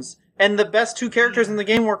submissions, and the best two characters in the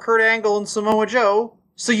game were Kurt Angle and Samoa Joe.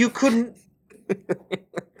 So you couldn't.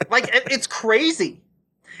 Like, it's crazy.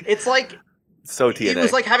 It's like so TNA. It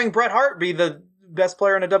was like having Bret Hart be the best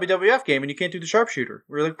player in a WWF game, and you can't do the sharpshooter.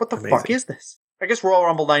 We're like, what the fuck is this? I guess Royal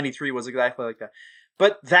Rumble '93 was exactly like that.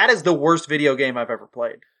 But that is the worst video game I've ever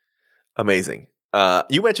played. Amazing.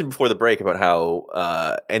 You mentioned before the break about how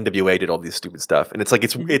NWA did all this stupid stuff, and it's like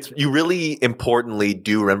it's you really importantly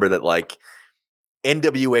do remember that like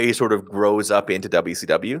NWA sort of grows up into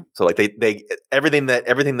WCW. So like they everything that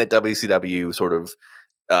WCW sort of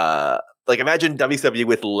like imagine WCW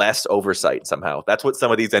with less oversight somehow. That's what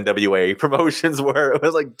some of these NWA promotions were. It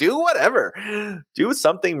was like do whatever, do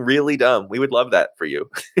something really dumb. We would love that for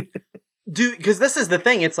you. Dude, because this is the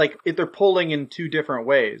thing. It's like they're pulling in two different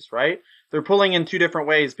ways, right? They're pulling in two different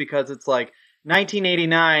ways because it's like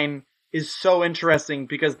 1989 is so interesting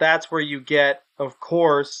because that's where you get, of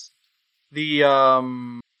course, the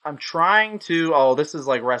I'm trying to this is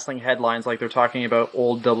like wrestling headlines, like they're talking about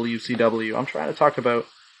old WCW. I'm trying to talk about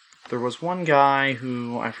there was one guy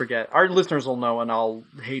who I forget. Our listeners will know, and I'll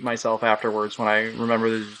hate myself afterwards when I remember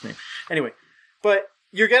his name. Anyway, but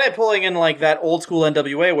you're getting pulling in like that old school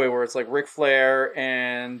NWA way where it's like Ric Flair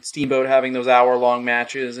and Steamboat having those hour-long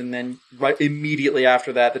matches, and then right immediately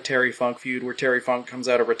after that, the Terry Funk feud where Terry Funk comes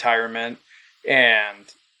out of retirement, and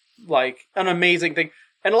like an amazing thing.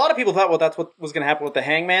 And a lot of people thought, well, that's what was going to happen with the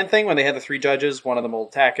Hangman thing when they had the three judges. One of them will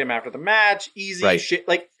attack him after the match. Easy shit.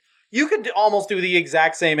 Like, you could almost do the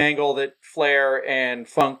exact same angle that Flair and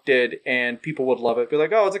Funk did, and people would love it. Be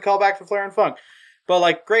like, oh, it's a callback for Flair and Funk. But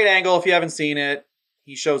like, great angle if you haven't seen it.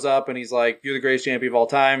 He shows up and he's like, you're the greatest champion of all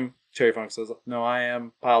time. Terry Funk says, no, I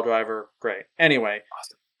am. Pile driver. Great. Anyway.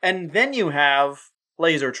 Awesome. And then you have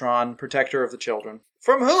Lasertron, Protector of the Children.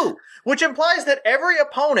 From who? Which implies that every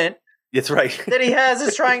opponent that's right. that he has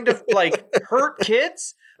is trying to, like, hurt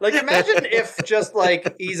kids. Like, imagine if just,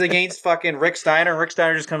 like, he's against fucking Rick Steiner, and Rick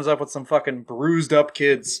Steiner just comes up with some fucking bruised up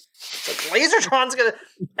kids. Like, Lasertron's gonna...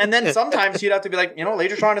 And then sometimes you'd have to be like,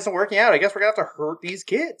 Lasertron isn't working out. I guess we're gonna have to hurt these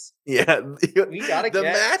kids. Yeah. We gotta the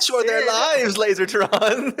match or their lives,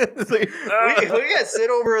 Lasertron. we gotta sit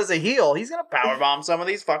over as a heel. He's gonna powerbomb some of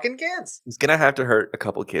these fucking kids. He's gonna have to hurt a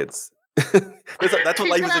couple kids. That's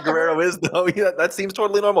what Hector Guerrero is, though. Yeah, that seems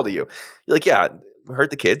totally normal to you. You're like, yeah, hurt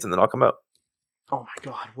the kids and then I'll come out. Oh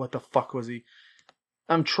my god, what the fuck was he?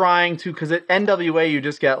 I'm trying to, because at NWA you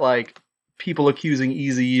just get like people accusing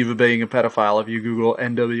Eazy-E of being a pedophile if you Google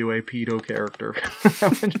NWA pedo character.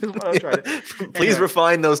 Which is what I'm trying to... Please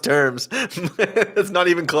refine those terms. It's not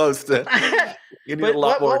even close to... You need a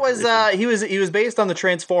lot more. What was he was based on the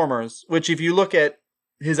Transformers, which if you look at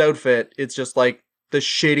his outfit, it's just like the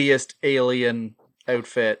shittiest alien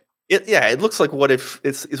outfit. It looks like what if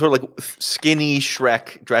it's sort of like skinny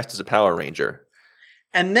Shrek dressed as a Power Ranger.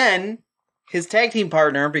 And then his tag team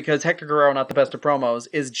partner, because Hector Guerrero, not the best of promos,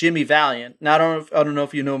 is Jimmy Valiant. Now, I don't know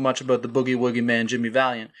if you know much about the Boogie Woogie Man, Jimmy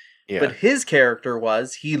Valiant. Yeah. But his character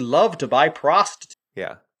was he loved to buy prostitutes.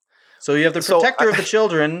 Yeah. So you have the protector of the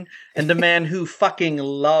children and the man who fucking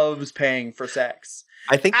loves paying for sex.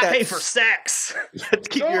 I pay for sex.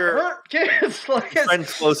 Keep your kids. Like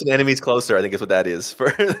friends close and enemies closer. I think is what that is. For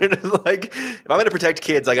like, if I'm going to protect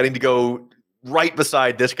kids, I got to need to go right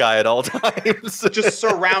beside this guy at all times, just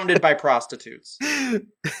surrounded by prostitutes.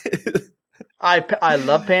 I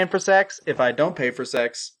love paying for sex. If I don't pay for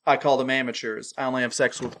sex, I call them amateurs. I only have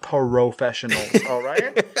sex with professionals. All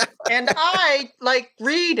right, and I like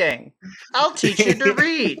reading. I'll teach you to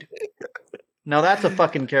read. Now that's a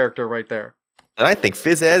fucking character right there. And I think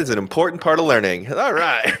phys ed is an important part of learning. All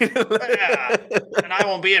right. Yeah. And I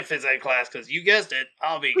won't be in phys ed class because you guessed it.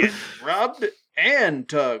 I'll be getting rubbed and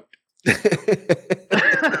tugged.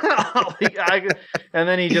 And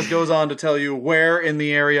then he just goes on to tell you where in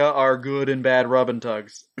the area are good and bad rub and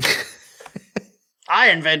tugs. I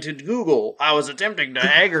invented Google. I was attempting to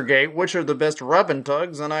aggregate which are the best rub and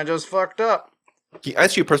tugs, and I just fucked up. Can I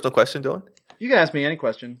ask you a personal question, Dylan? You can ask me any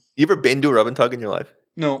question. You ever been to a rub and tug in your life?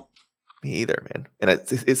 No. Me either, man. And it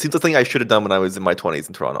seems the thing I should have done when I was in my 20s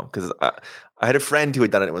in Toronto, because I had a friend who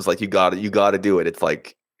had done it and was like, you got to do it. It's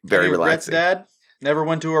like very relaxing. Dad? Never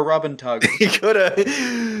went to a rub and tug. He could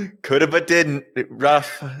have. Could have, but didn't.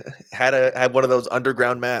 Rough. Had one of those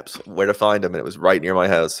underground maps where to find him, and it was right near my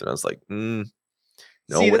house. And I was like, no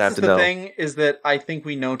See, one would this have is to the know. thing, is that I think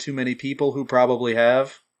we know too many people who probably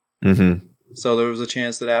have. Mm-hmm. So there was a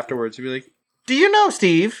chance that afterwards you'd be like, "Do you know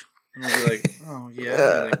Steve?" And I'd be like, "Oh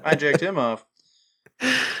yeah." Like, I jacked him off.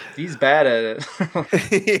 He's bad at it.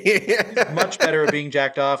 He's much better at being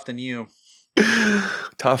jacked off than you.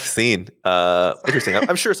 Tough scene. Interesting.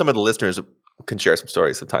 I'm sure some of the listeners can share some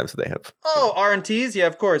stories sometimes that they have. Oh, R&Ts? Yeah,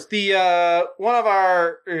 of course. The one of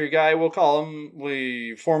our guy, we'll call him,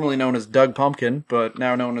 we formerly known as Doug Pumpkin, but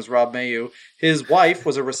now known as Rob Mayu. His wife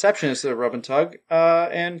was a receptionist at Rub and Tug,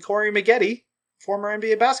 and Corey Maggette, former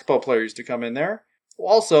NBA basketball player, used to come in there.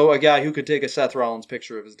 Also, a guy who could take a Seth Rollins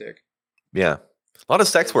picture of his dick. Yeah. A lot of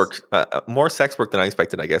sex work, more sex work than I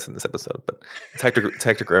expected, I guess, in this episode. But it's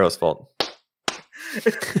Hector Guerrero's fault.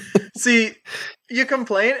 See, you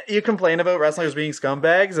complain about wrestlers being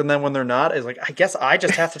scumbags, and then when they're not, it's like, I guess I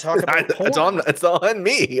just have to talk about porn. It's on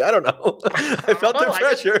me. I don't know. I felt the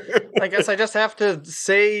pressure. I guess I just have to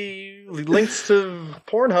say links to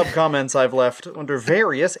Pornhub comments I've left under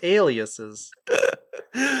various aliases.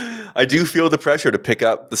 I do feel the pressure to pick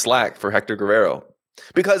up the slack for Hector Guerrero.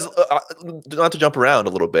 Because, not to jump around a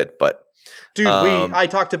little bit, but... Dude, I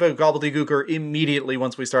talked about Gobbledygooker immediately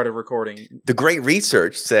once we started recording. The great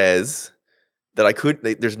research says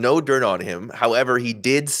that there's no dirt on him. However, he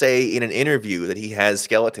did say in an interview that he has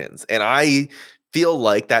skeletons. And I feel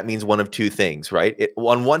like that means one of two things, right?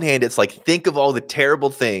 On one hand, it's like, think of all the terrible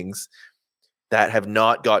things that have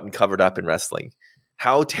not gotten covered up in wrestling.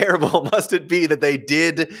 How terrible must it be that they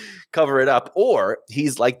did cover it up? Or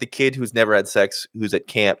he's like the kid who's never had sex, who's at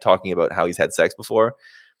camp talking about how he's had sex before.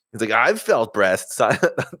 He's like, I've felt breasts.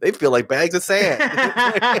 They feel like bags of sand.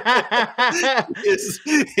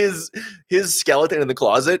 his skeleton in the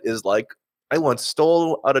closet is like, I once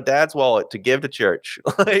stole out of Dad's wallet to give to church.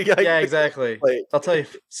 Yeah, exactly. I'll tell you,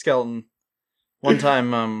 skeleton. One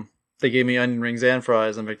time, they gave me onion rings and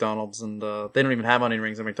fries at McDonald's, and they don't even have onion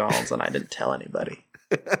rings at McDonald's, and I didn't tell anybody.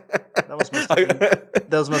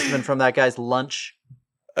 Those must have been from that guy's lunch.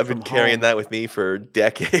 I've been carrying that with me for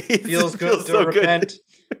decades. Feels good to repent.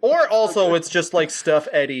 Or also, it's just like stuff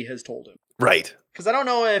Eddie has told him. Right. Because I don't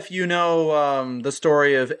know if you know the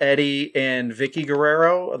story of Eddie and Vicky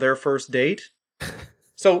Guerrero, their first date.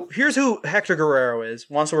 So here's who Hector Guerrero is.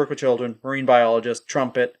 Wants to work with children, marine biologist,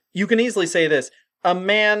 trumpet. You can easily say this. A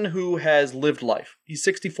man who has lived life. He's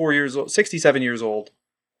 67 years old.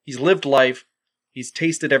 He's lived life. He's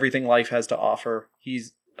tasted everything life has to offer.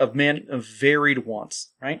 He's a man of varied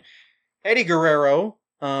wants, right? Eddie Guerrero,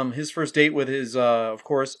 his first date with his, of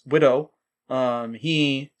course, widow,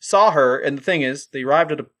 he saw her, and the thing is, they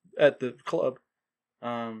arrived at the club.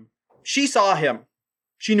 She saw him.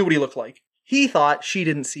 She knew what he looked like. He thought she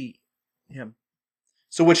didn't see him.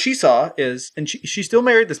 So what she saw is, and she still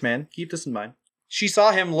married this man, keep this in mind. She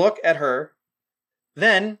saw him look at her.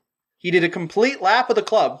 Then he did a complete lap of the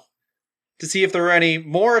club to see if there were any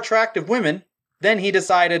more attractive women. Then he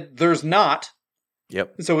decided there's not.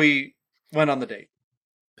 Yep. So he went on the date.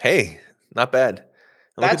 Hey, not bad.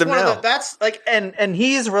 Look at them now. That's like, and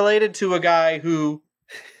he's related to a guy who,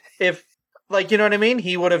 if, like, you know what I mean?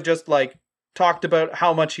 He would have just like talked about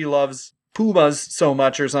how much he loves pumas so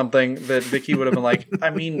much or something that Vicky would have been like, I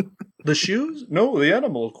mean, the shoes? No, the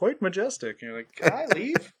animal, quite majestic. And you're like, can I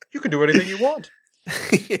leave? You can do anything you want.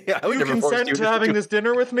 Yeah, I would you never consent to having this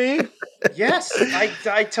dinner with me? Yes,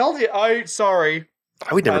 I tell you, sorry.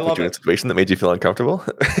 I would never put you in a situation that made you feel uncomfortable.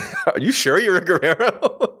 Are you sure you're a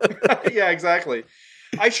Guerrero? Yeah, exactly.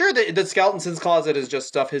 I'm sure that the Skeleton's closet is just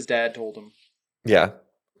stuff his dad told him. Yeah.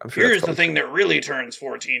 I'm sure here's the thing that really turns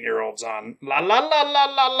 14-year-olds on. La la la la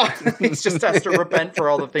la la. He just has to repent for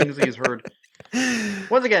all the things he's heard.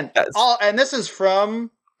 Once again, yes. And this is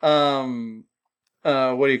from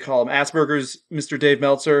what do you call him? Asperger's Mr. Dave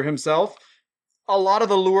Meltzer himself. A lot of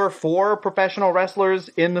the lure for professional wrestlers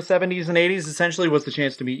in the 70s and 80s essentially was the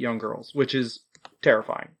chance to meet young girls, which is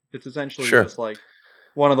terrifying. It's essentially just like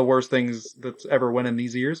one of the worst things that's ever went in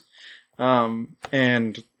these ears.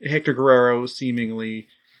 And Hector Guerrero seemingly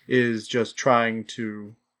is just trying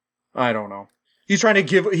to, I don't know. He's trying to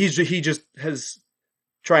give,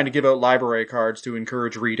 trying to give out library cards to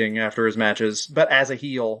encourage reading after his matches. But as a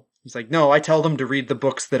heel, he's like, no, I tell them to read the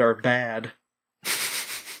books that are bad.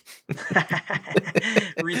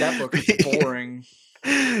 Read that book, it's boring.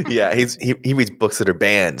 Yeah, he reads books that are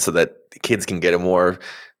banned so that kids can get a more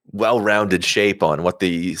well-rounded shape on what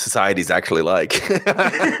the society's actually like.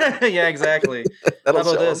 Yeah, exactly. How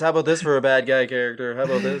about this for a bad guy character? How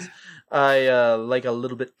about this? I like a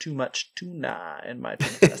little bit too much tuna in my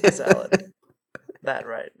pasta salad. that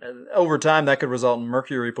right. Over time, that could result in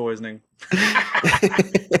mercury poisoning.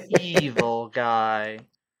 Evil guy.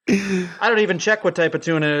 I don't even check what type of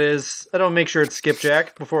tuna it is. I don't make sure it's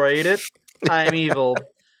skipjack before I eat it. I'm evil.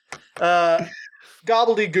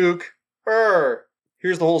 Gobbledygook.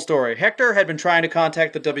 Here's the whole story. Hector had been trying to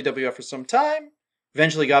contact the WWF for some time.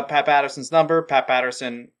 Eventually got Pat Patterson's number. Pat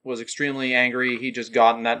Patterson was extremely angry. He just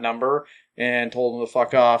gotten that number and told him to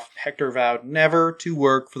fuck off. Hector vowed never to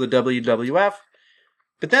work for the WWF.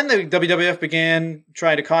 But then the WWF began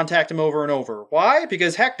trying to contact him over and over. Why?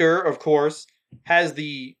 Because Hector, of course, has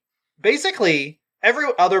basically every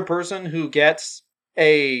other person who gets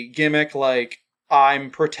a gimmick like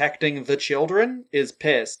I'm protecting the children is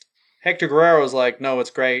pissed. Hector Guerrero is like, no, it's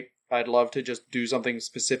great. I'd love to just do something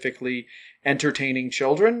specifically entertaining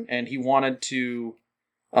children, and he wanted to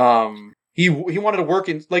he wanted to work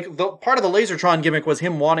in like the part of the Lasertron gimmick was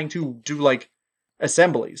him wanting to do like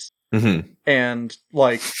assemblies and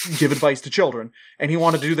like give advice to children, and he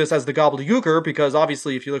wanted to do this as the gobbledygooker because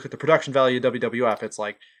obviously if you look at the production value of WWF, it's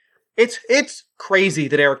like it's crazy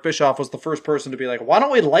that Eric Bischoff was the first person to be like, why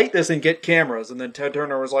don't we light this and get cameras? And then Ted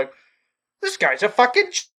Turner was like, this guy's a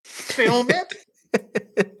fucking film it.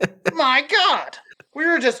 My God. We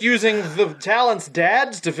were just using the talent's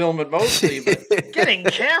dads to film it mostly, but getting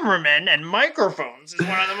cameramen and microphones is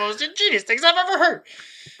one of the most ingenious things I've ever heard.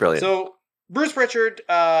 Brilliant. So Bruce Pritchard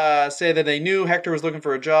say that they knew Hector was looking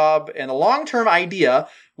for a job, and a long-term idea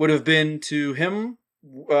would have been to him,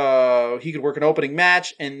 he could work an opening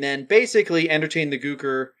match, and then basically entertain as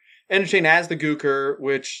the Gooker,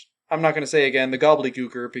 which I'm not going to say again, the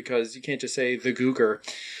gobbledygooker, because you can't just say the Gooker.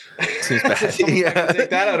 Seems bad. Take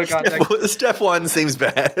that out of context. Step one seems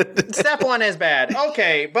bad. Step one is bad.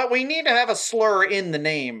 Okay, but we need to have a slur in the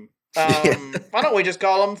name. Why don't we just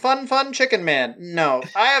call him Fun Chicken Man? No,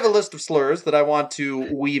 I have a list of slurs that I want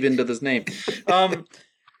to weave into this name.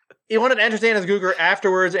 He wanted to entertain as Gooker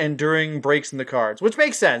afterwards and during breaks in the cards, which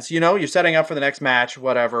makes sense. You know, you're setting up for the next match,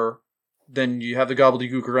 whatever. Then you have the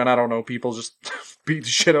gobbledygooker, and I don't know, people just beat the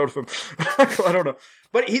shit out of him. I don't know.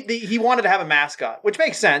 But he wanted to have a mascot, which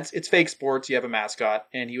makes sense. It's fake sports. You have a mascot,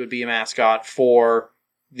 and he would be a mascot for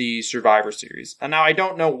the Survivor Series. And now I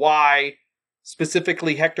don't know why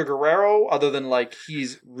specifically Hector Guerrero, other than like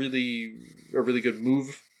he's really a really good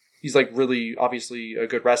move. He's like really obviously a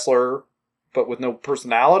good wrestler, but with no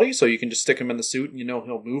personality. So you can just stick him in the suit and you know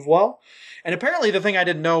he'll move well. And apparently the thing I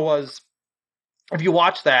didn't know was if you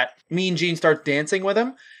watch that, Mean Gene starts dancing with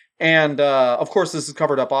him. And of course this is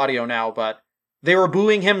covered up audio now, but they were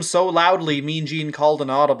booing him so loudly, Mean Gene called an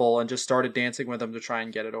audible and just started dancing with him to try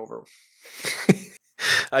and get it over.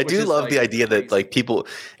 I do love the idea that like people,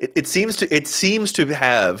 it seems to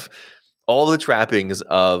have all the trappings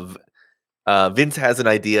of Vince has an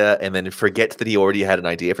idea and then forgets that he already had an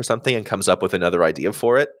idea for something and comes up with another idea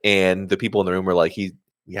for it. And the people in the room are like, we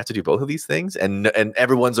have to do both of these things, and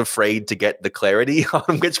everyone's afraid to get the clarity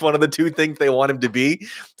on which one of the two things they want him to be.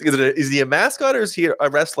 Is he a mascot or is he a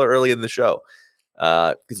wrestler early in the show?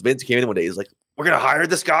 Because Vince came in one day, he's like, we're going to hire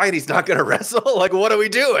this guy and he's not going to wrestle? Like, what are we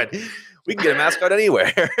doing? We can get a mascot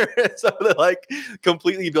anywhere. So they like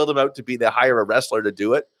completely build him out to be, they hire a wrestler to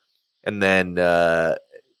do it. And then the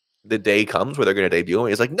day comes where they're going to debut him.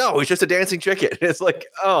 He's like, no, he's just a dancing chicken. It's like,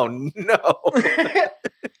 oh no.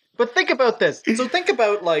 But think about this. So think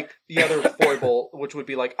about like the other foible, which would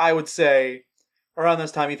be like, I would say around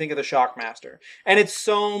this time, you think of the Shockmaster. And it's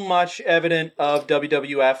so much evident of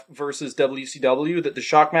WWF versus WCW that the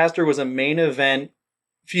Shockmaster was a main event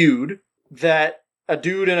feud that a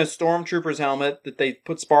dude in a Stormtrooper's helmet that they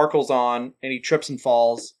put sparkles on and he trips and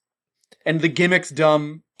falls. And the gimmick's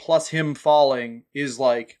dumb plus him falling is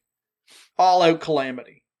like all out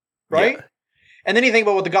calamity. Right? Yeah. And then you think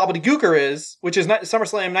about what the gobbledygooker is, which is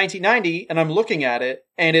SummerSlam 1990, and I'm looking at it,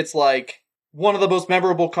 and it's like one of the most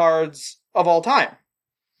memorable cards of all time.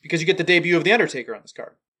 Because you get the debut of The Undertaker on this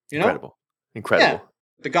card. You know? Incredible. Yeah.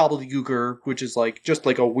 The gobbledygooker, which is like just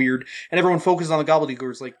like a weird, and everyone focuses on the gobbledygooker.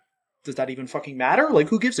 It's like, does that even fucking matter? Like,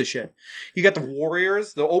 who gives a shit? You got the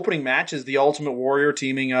Warriors. The opening match is the Ultimate Warrior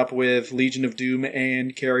teaming up with Legion of Doom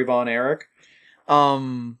and Kerry Von Erich.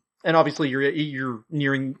 And obviously you're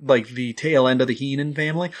nearing like the tail end of the Heenan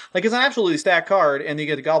family. Like, it's an absolutely stacked card, and you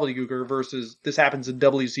get the gobbledygooker versus this happens in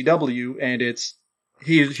WCW, and it's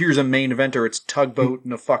here's a main eventer. It's Tugboat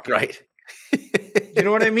and a fucking right. You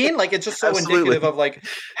know what I mean? Like, it's just so indicative of like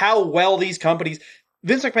how well these companies.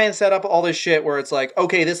 Vince McMahon set up all this shit where it's like,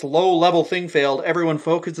 okay, this low-level thing failed. Everyone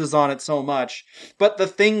focuses on it so much. But the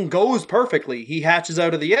thing goes perfectly. He hatches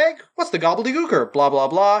out of the egg. What's the gobbledygooker? Blah, blah,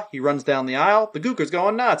 blah. He runs down the aisle. The gooker's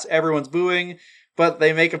going nuts. Everyone's booing. But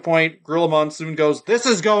they make a point. Gorilla Monsoon goes, this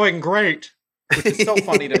is going great. which is so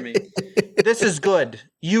funny to me. This is good.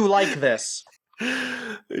 You like this.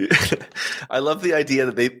 I love the idea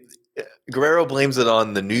that Guerrero blames it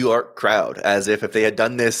on the New York crowd, as if they had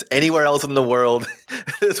done this anywhere else in the world,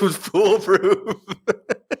 this was foolproof.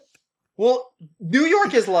 Well, New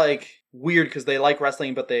York is like weird because they like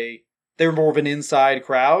wrestling, but they're more of an inside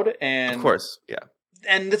crowd, and Of course, yeah.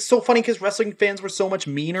 And it's so funny because wrestling fans were so much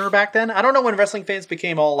meaner back then. I don't know when wrestling fans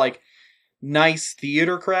became all like nice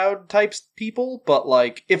theater crowd types people, but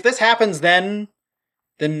like if this happens then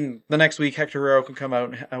the next week Hector Guerrero can come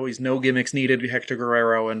out and always no gimmicks needed Hector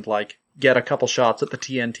Guerrero and like get a couple shots at the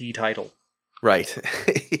TNT title. Right.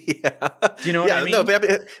 Yeah. Do you know what I mean? No, but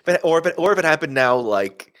if it happened now,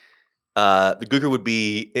 like the Guger would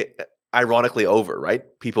be ironically over, right?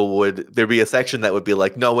 There'd be a section that would be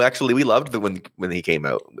like, no, actually we loved it when he came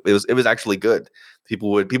out. It was actually good.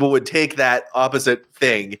 People would take that opposite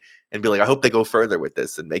thing and be like, I hope they go further with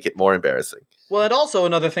this and make it more embarrassing. Well, and also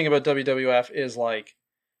another thing about WWF is like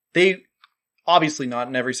they obviously not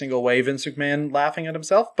in every single way Vince McMahon laughing at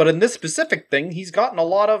himself, but in this specific thing, he's gotten a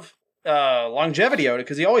lot of longevity out of it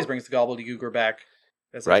because he always brings the gobbledygooker back.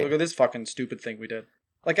 It's like, Right. Look at this fucking stupid thing we did.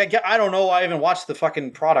 Like, I don't know, I haven't watched the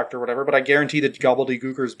fucking product or whatever, but I guarantee that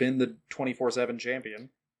gobbledygooker's been the 24/7 champion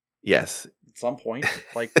Yes. at some point.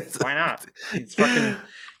 Like, why not?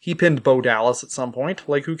 He pinned Bo Dallas at some point.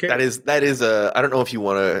 Like, who cares? That is a. I don't know if you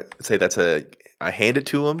want to say that's I hand it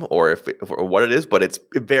to him or or what it is, but it's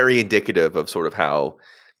very indicative of sort of how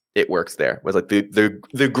it works there. It was like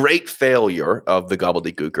the great failure of the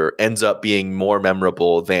gobbledygooker ends up being more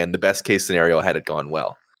memorable than the best case scenario had it gone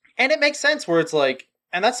well. And it makes sense where it's like,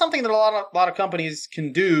 and that's something that a lot of companies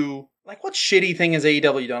can do. Like, what shitty thing has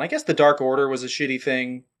AEW done? I guess the Dark Order was a shitty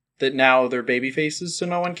thing that now they're baby faces, so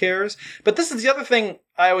no one cares. But this is the other thing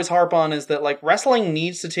I always harp on is that like wrestling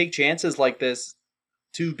needs to take chances like this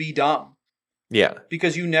to be dumb. Yeah.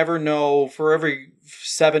 Because you never know, for every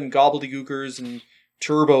 7 gobbledygookers and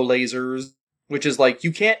turbo lasers, which is like,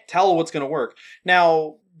 you can't tell what's going to work.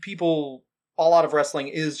 Now, a lot of wrestling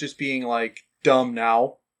is just being like dumb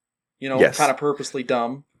now. You know, Yes. kind of purposely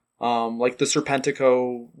dumb. Like the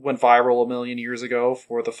Serpentico went viral a million years ago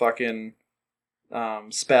for the fucking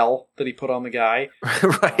spell that he put on the guy.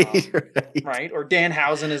 Right. Right? Or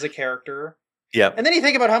Danhausen is a character. Yeah. And then you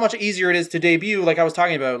think about how much easier it is to debut, like I was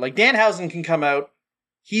talking about. Like, Danhausen can come out,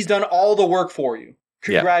 he's done all the work for you.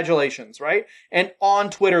 Congratulations, right? And on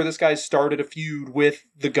Twitter, this guy started a feud with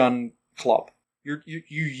the Gun Club.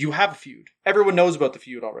 You have a feud. Everyone knows about the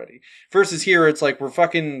feud already. Versus here, it's like, we're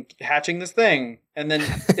fucking hatching this thing. And then,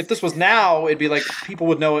 if this was now, it'd be like, people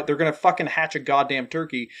would know it. They're gonna fucking hatch a goddamn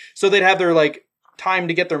turkey. So they'd have their, like, time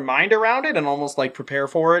to get their mind around it and almost like prepare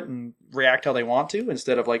for it and react how they want to,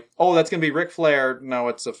 instead of like, oh, that's gonna be Ric Flair. No,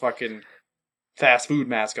 it's a fucking fast food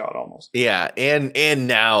mascot almost. Yeah, and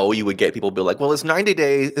now you would get people be like, well, his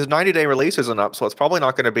 90-day release isn't up, so it's probably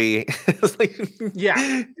not going to be. It's like,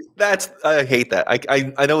 Yeah. I hate that.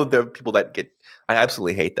 I know there are people that I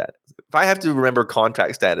absolutely hate that. If I have to remember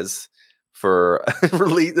contract status for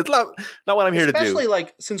release, it's not what I'm here to do. Especially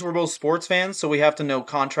like, since we're both sports fans, so we have to know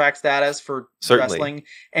contract status for Certainly. wrestling,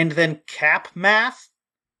 and then cap math.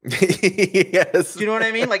 Yes. Do you know what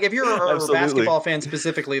I mean? Like, if you're a Absolutely. basketball fan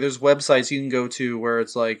specifically, there's websites you can go to where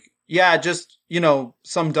it's like, yeah, just,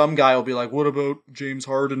 some dumb guy will be like, what about James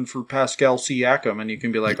Harden for Pascal Siakam? And you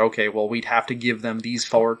can be like, okay, well, we'd have to give them these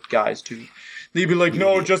 4 guys too. They'd be like,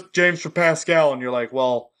 no, just James for Pascal. And you're like,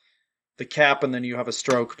 well, the cap, and then you have a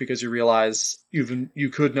stroke because you realize you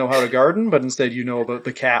could know how to garden, but instead you know about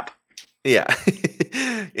the cap. Yeah.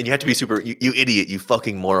 And you have to be super, you idiot, you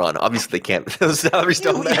fucking moron. Obviously, they can't. Those salaries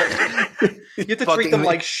don't matter. You have to treat them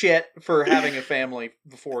like shit for having a family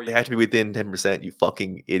before you. They have to be within 10%, you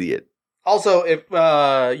fucking idiot. Also, if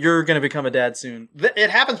you're going to become a dad soon,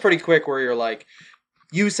 it happens pretty quick where you're like,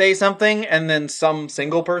 you say something and then some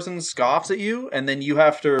single person scoffs at you, and then you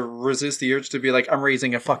have to resist the urge to be like, I'm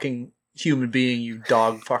raising a fucking human being, you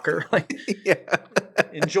dog fucker. Like, Yeah.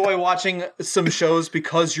 enjoy watching some shows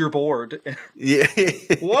because you're bored. Yeah.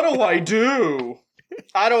 What do I do?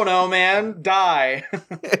 I don't know, man. Die.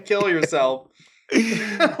 Kill yourself.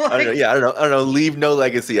 I don't know. Leave no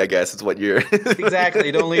legacy, I guess, is what you're.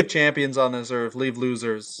 Exactly. Don't leave champions on this earth. Leave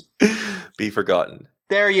losers. Be forgotten.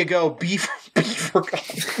 There you go. Be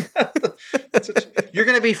forgotten. You're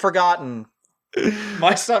going to be forgotten.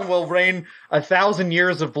 My son will reign 1,000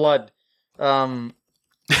 years of blood.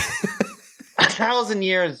 1,000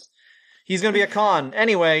 years. He's going to be a Khan.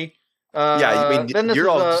 Anyway. Yeah, I mean, then you're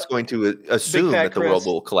all just going to assume that the world Chris.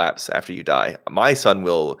 will collapse after you die. My son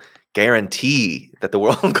will guarantee that the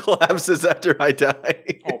world collapses after I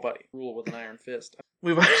die. Oh, buddy, rule with an iron fist.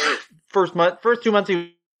 We've first 2 months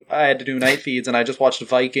I had to do night feeds, and I just watched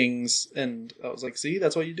Vikings, and I was like, "See,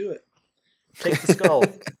 that's why you do it. Take the skull.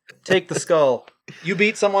 Take the skull. You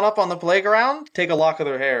beat someone up on the playground. Take a lock of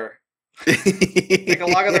their hair. Take a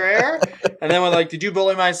lock of their hair, and then when like, did you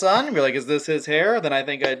bully my son? And you're like, is this his hair? Then I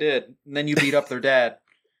think I did. And then you beat up their dad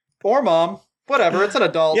or mom. Whatever. It's an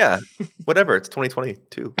adult. Yeah, whatever. It's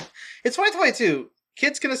 2022. It's 2022.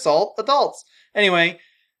 Kids can assault adults. Anyway,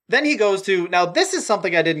 then he goes to... Now, this is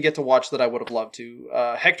something I didn't get to watch that I would have loved to.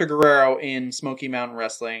 Hector Guerrero in Smoky Mountain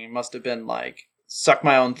Wrestling must have been like, suck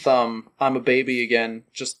my own thumb. I'm a baby again.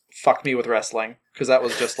 Just fuck me with wrestling. Because that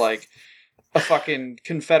was just like a fucking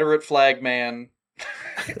Confederate flag man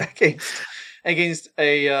against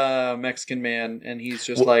a Mexican man. And he's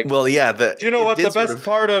just like... Well, yeah. Do you know what the best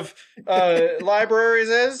part of libraries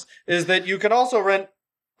is that you can also rent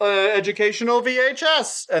educational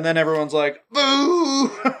VHS, and then everyone's like, boo,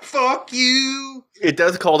 fuck you. It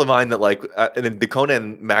does call to mind that, like, and then the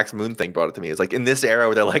Conan Max Moon thing brought it to me. It's like, in this era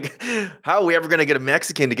where they're like, how are we ever going to get a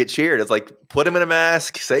Mexican to get cheered? It's like, put him in a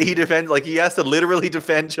mask, say he defends, like, he has to literally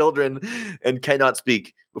defend children and cannot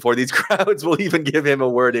speak before these crowds will even give him a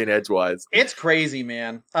word in edgewise. It's crazy,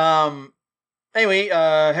 man. Anyway,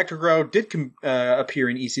 Hector Guerrero did appear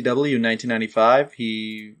in ECW in 1995.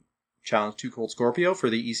 He challenged Too Cold Scorpio for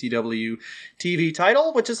the ECW TV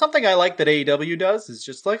title, which is something I like that AEW does. Is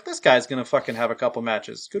just like, this guy's gonna fucking have a couple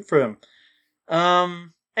matches. Good for him.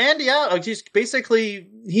 And yeah, just basically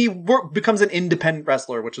he becomes an independent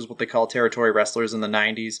wrestler, which is what they call territory wrestlers in the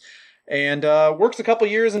 90s. And works a couple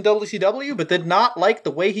years in WCW, but did not like the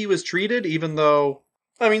way he was treated, even though,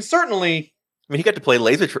 I mean, certainly... I mean, he got to play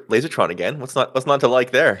Lasertron again. What's not to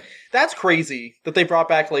like there? That's crazy that they brought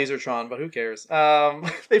back Lasertron, but who cares?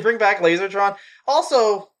 They bring back Lasertron.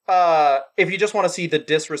 Also, if you just want to see the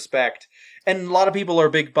disrespect, and a lot of people are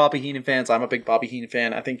big Bobby Heenan fans. I'm a big Bobby Heenan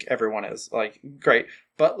fan. I think everyone is. Like, great.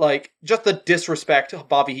 But, like, just the disrespect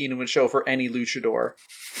Bobby Heenan would show for any luchador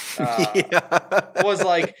was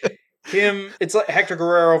like... it's like Hector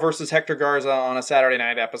Guerrero versus Hector Garza on a Saturday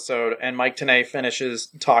night episode, and Mike Tenay finishes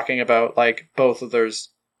talking about like both of their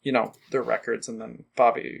records, and then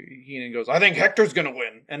Bobby Heenan goes, I think Hector's gonna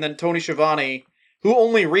win. And then Tony Schiavone, who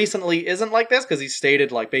only recently isn't like this, because he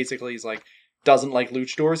stated like basically he's like doesn't like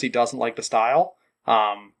luchadors, he doesn't like the style,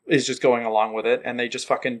 is just going along with it, and they just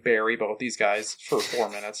fucking bury both these guys for 4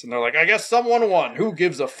 minutes, and they're like, I guess someone won, who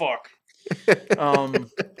gives a fuck?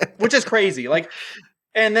 Which is crazy. Like,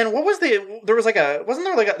 and then there was a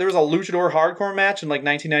luchador hardcore match in like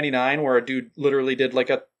 1999 where a dude literally did like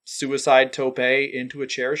a suicide tope into a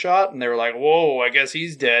chair shot, and they were like, whoa, I guess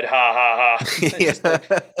he's dead, ha ha ha. And just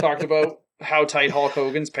like, talked about how tight Hulk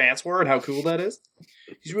Hogan's pants were and how cool that is.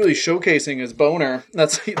 He's really showcasing his boner.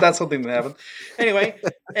 That's something that happened. Anyway,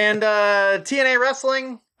 and TNA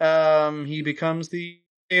Wrestling, he becomes the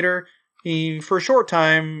creator. He, for a short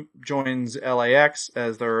time, joins LAX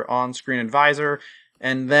as their on-screen advisor.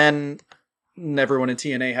 And then everyone in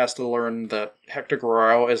TNA has to learn that Hector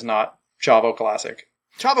Guerrero is not Chavo Classic.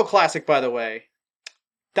 Chavo Classic, by the way,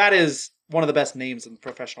 that is one of the best names in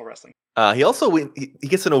professional wrestling. He also he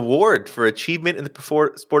gets an award for achievement in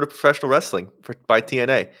the sport of professional wrestling by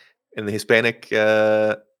TNA in the Hispanic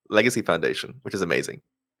Legacy Foundation, which is amazing.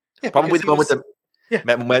 Yeah, probably the moment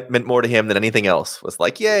that meant more to him than anything else. Was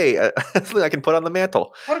like, yay, I can put on the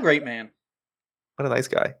mantle. What a great man. What a nice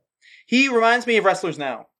guy. He reminds me of wrestlers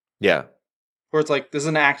now. Yeah. Where it's like, this is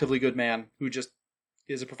an actively good man who just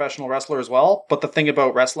is a professional wrestler as well. But the thing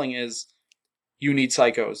about wrestling is you need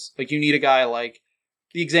psychos. Like, you need a guy like,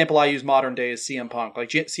 the example I use modern day is CM Punk. Like,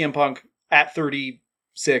 CM Punk at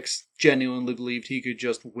 36 genuinely believed he could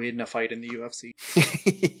just win a fight in the UFC.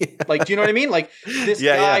 Like, do you know what I mean? Like, this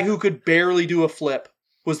guy who could barely do a flip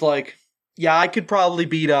was like, yeah, I could probably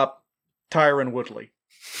beat up Tyron Woodley.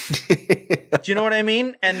 Do you know what I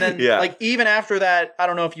mean? And then, like, even after that, I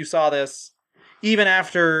don't know if you saw this, even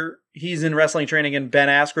after he's in wrestling training and Ben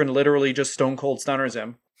Askren literally just stone cold stunners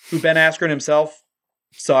him, who Ben Askren himself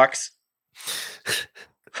sucks.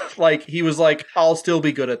 Like, he was like, I'll still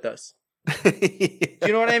be good at this. Do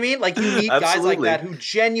you know what I mean? Like, you need guys like that who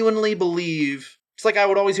genuinely believe. It's like I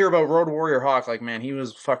would always hear about Road Warrior Hawk. Like, man, he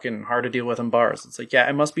was fucking hard to deal with in bars. It's like, yeah,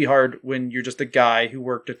 it must be hard when you're just a guy who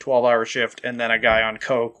worked a 12-hour shift and then a guy on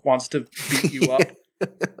coke wants to beat you up.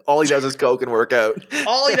 All he does is coke and work out.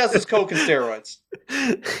 All he does is coke and steroids.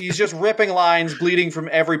 He's just ripping lines, bleeding from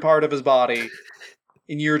every part of his body.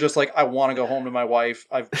 And you're just like, I want to go home to my wife.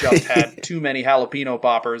 I've just had too many jalapeno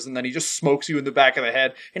poppers. And then he just smokes you in the back of the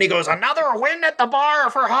head. And he goes, another win at the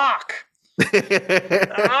bar for Hawk.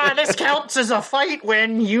 This counts as a fight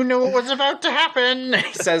when you knew it was about to happen.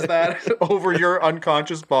 He says that over your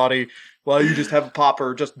unconscious body while you just have a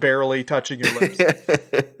popper just barely touching your lips.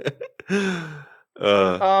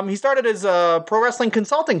 He started his pro wrestling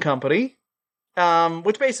consulting company,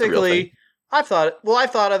 which basically I've thought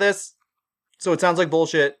of this, so it sounds like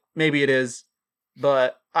bullshit. Maybe it is,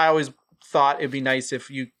 but I always thought it'd be nice if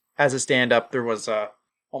you, as a stand-up, there was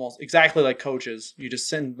almost exactly like coaches. You just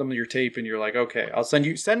send them your tape and you're like, okay,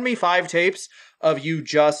 send me 5 tapes of you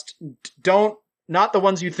just not the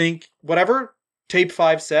ones you think, whatever, tape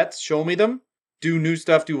 5 sets, show me them, do new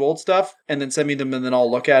stuff, do old stuff, and then send me them and then I'll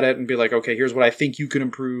look at it and be like, okay, here's what I think you can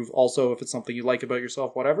improve. Also, if it's something you like about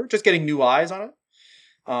yourself, whatever, just getting new eyes on it.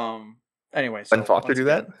 Anyway. Glenn Foster do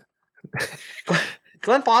that?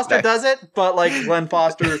 Glenn Foster does it, but like Glenn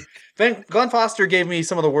Foster gave me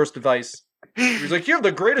some of the worst advice. He's like, you have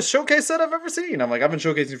the greatest showcase set I've ever seen. I'm like, I've been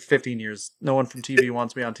showcasing for 15 years. No one from TV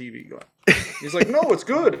wants me on TV. He's like, no, it's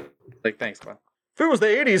good. Like, thanks, Glenn. If it was the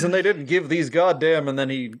 80s and they didn't give these goddamn, and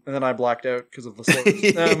then I blacked out because of the slurs.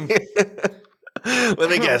 Let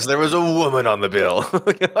me guess, there was a woman on the bill.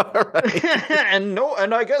 All right. and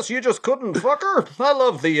I guess you just couldn't fuck her. I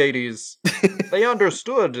love the 80s. They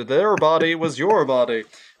understood their body was your body.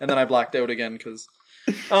 And then I blacked out again because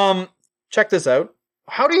check this out.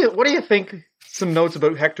 What do you think some notes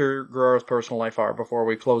about Hector Guerrero's personal life are before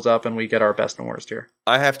we close up and we get our best and worst here?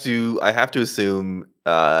 I have to assume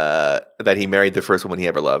that he married the first woman he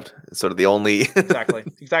ever loved. Sort of the only Exactly.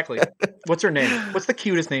 What's her name? What's the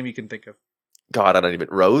cutest name you can think of? God, I don't even.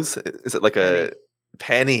 Rose? Is it like a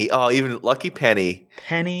Penny? Oh, even Lucky Penny.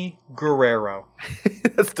 Penny Guerrero.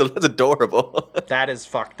 That's adorable. That is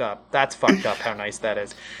fucked up. That's fucked up how nice that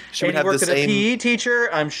is. She would he have worked the as a same PE teacher.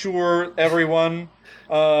 I'm sure everyone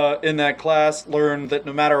in that class learned that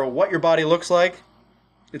no matter what your body looks like,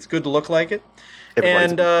 it's good to look like it.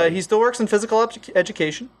 And he still works in physical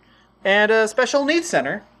education and a special needs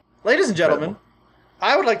center. Ladies and gentlemen,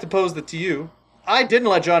 I would like to pose that to you. I didn't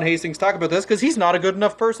let John Hastings talk about this because he's not a good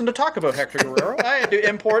enough person to talk about Hector Guerrero. I had to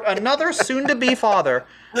import another soon-to-be father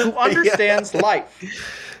who understands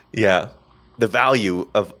life. Yeah, the value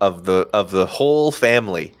of the whole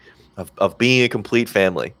family, of being a complete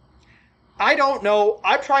family. I don't know.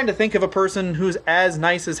 I'm trying to think of a person who's as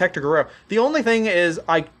nice as Hector Guerrero. The only thing is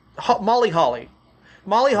Molly Holly.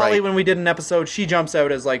 Right. When we did an episode, she jumps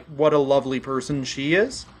out as like what a lovely person she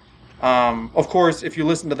is. Of course, if you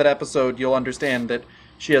listen to that episode, you'll understand that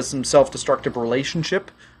she has some self-destructive relationship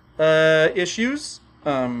issues.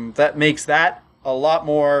 That makes that a lot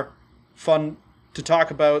more fun to talk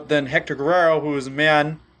about than Hector Guerrero, who is a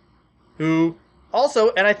man who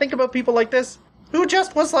also, and I think about people like this, who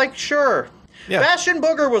just was like, sure. Yeah. Bastion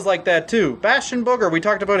Booger was like that too. Bastion Booger, we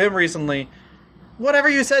talked about him recently. Whatever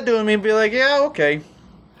you said to him, he'd be like, yeah, okay.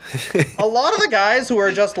 A lot of the guys who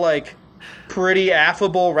are just like pretty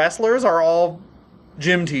affable wrestlers are all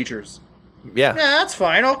gym teachers. Yeah, that's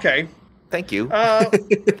fine. Okay, thank you.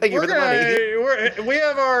 Thank you for the money. We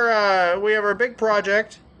have our big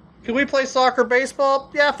project. Can we play soccer,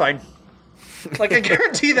 baseball? Yeah, fine. Like I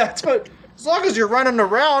guarantee that's what. As long as you're running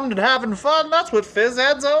around and having fun, that's what phys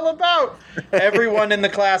ed's all about. Everyone in the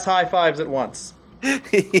class high fives at once. We're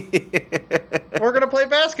going to play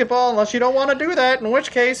basketball unless you don't want to do that, in which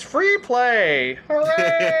case, free play.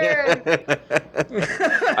 Hooray!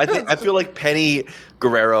 I feel like Penny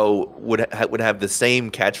Guerrero would have the same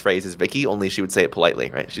catchphrase as Vicky, only she would say it politely,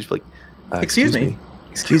 right? She's like, excuse me.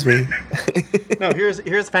 Excuse me. No,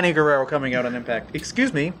 here's Penny Guerrero coming out on Impact.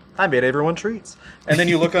 Excuse me, I made everyone treats. And then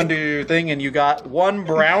you look under your thing and you got one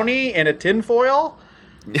brownie and a tinfoil.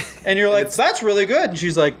 And you're like, that's really good. And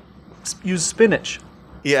she's like, use spinach.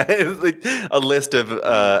 Yeah, it's like a list of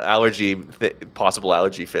possible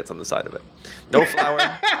allergy fits on the side of it. No flour.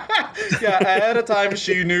 Yeah, ahead of time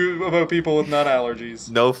she knew about people with nut allergies.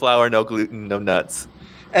 No flour, no gluten, no nuts.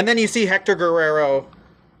 And then you see Hector Guerrero,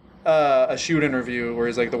 a shoot interview where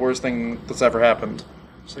he's like, the worst thing that's ever happened.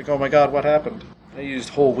 It's like, oh my god, what happened? I used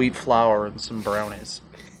whole wheat flour and some brownies.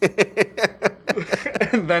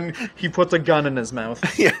 And then he puts a gun in his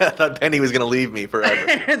mouth. Yeah, I thought Penny was going to leave me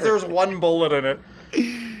forever. And there's one bullet in it.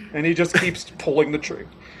 And he just keeps pulling the trigger.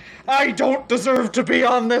 I don't deserve to be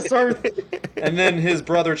on this earth. And then his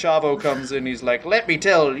brother Chavo comes in. He's like, let me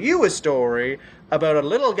tell you a story about a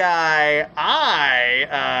little guy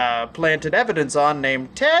I planted evidence on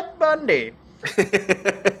named Ted Bundy.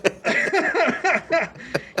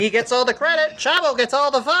 He gets all the credit. Chavo gets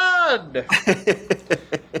all the fun.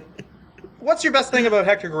 What's your best thing about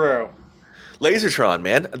Hector Guerrero? Lasertron,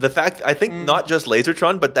 man. The fact I think not just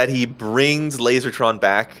Lasertron, but that he brings Lasertron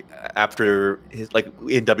back after his like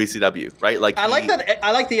in WCW, right? Like I like that.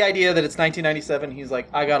 I like the idea that it's 1997. He's like,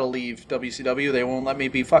 I gotta leave WCW. They won't let me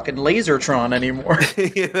be fucking Lasertron anymore.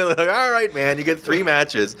 Like, all right, man. You get 3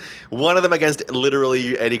 matches. One of them against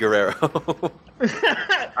literally Eddie Guerrero.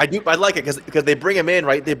 I like it because they bring him in,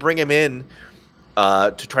 right? They bring him in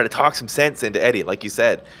to try to talk some sense into Eddie, like you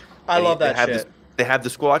said. I love that shit. They have the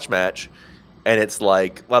squash match, and it's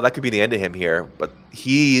like, well, that could be the end of him here. But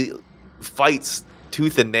he fights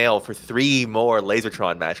tooth and nail for 3 more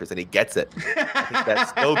Lasertron matches, and he gets it. I think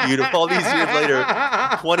that's so beautiful. All these years later,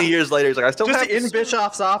 20 years later, he's like, I still Just have in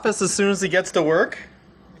Bischoff's office as soon as he gets to work.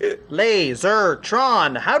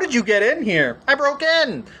 Lasertron, how did you get in here? I broke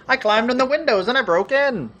in. I climbed in the windows and I broke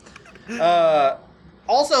in.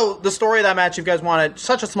 Also, the story of that match, if you guys wanted,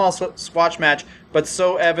 such a small squash match, but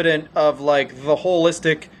so evident of like the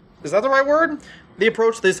holistic, is that the right word? The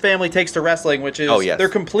approach this family takes to wrestling, which is they're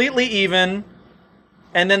completely even,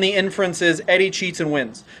 and then the inference is Eddie cheats and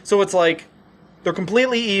wins. So it's like, they're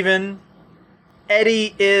completely even,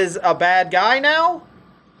 Eddie is a bad guy now,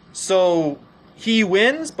 so he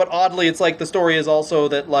wins, but oddly it's like the story is also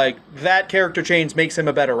that like, that character change makes him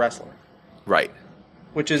a better wrestler. Right.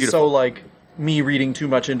 Which is so like, me reading too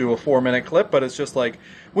much into a 4-minute clip, but it's just like,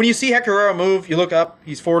 when you see Hector Guerrero move, you look up,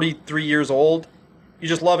 he's 43 years old, you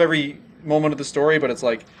just love every moment of the story, but it's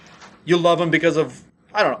like, you love him because of,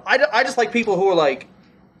 I don't know, I just like people who are like,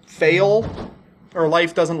 fail, or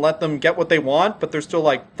life doesn't let them get what they want, but they're still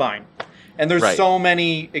like, fine. And there's so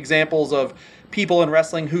many examples of people in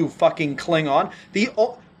wrestling who fucking cling on.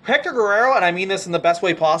 Hector Guerrero, and I mean this in the best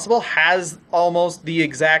way possible, has almost the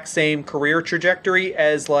exact same career trajectory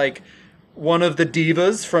as like, one of the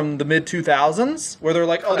divas from the mid-2000s, where they're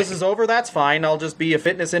like, oh, this is over, that's fine, I'll just be a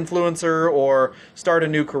fitness influencer or start a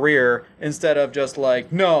new career, instead of just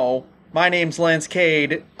like, no, my name's Lance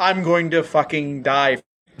Cade, I'm going to fucking die.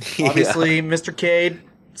 Obviously, Mr. Cade,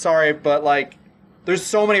 sorry, but like, there's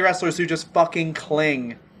so many wrestlers who just fucking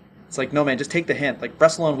cling. It's like, no man, just take the hint, like,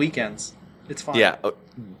 wrestle on weekends. It's fine. Yeah,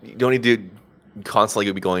 you don't need to constantly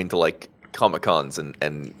be going to like Comic-Cons and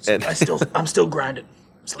I'm still grinding.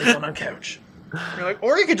 Sleep on a couch. You're like,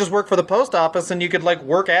 or you could just work for the post office and you could like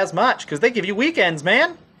work as much because they give you weekends,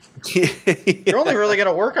 man. You're only really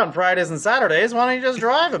gonna work on Fridays and Saturdays. Why don't you just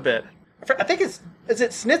drive a bit? I think is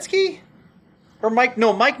it Snitsky or Mike?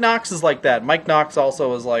 No, Mike Knox is like that. Mike Knox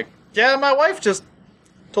also is like, yeah, my wife just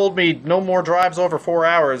told me no more drives over 4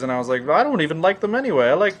 hours, and I was like, well, I don't even like them anyway.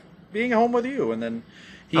 I like being home with you. And then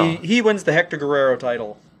he wins the Hector Guerrero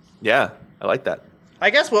title. Yeah, I like that. I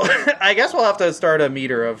guess we'll have to start a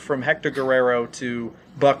meter of from Hector Guerrero to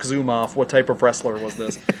Buck Zumoff. What type of wrestler was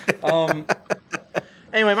this?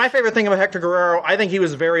 Anyway, my favorite thing about Hector Guerrero, I think he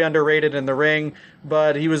was very underrated in the ring,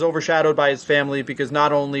 but he was overshadowed by his family because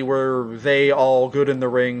not only were they all good in the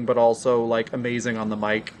ring, but also like amazing on the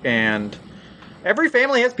mic. And every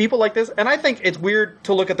family has people like this. And I think it's weird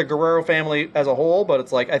to look at the Guerrero family as a whole, but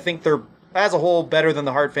it's like I think they're as a whole better than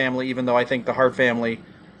the Hart family, even though I think the Hart family,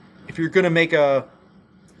 if you're going to make a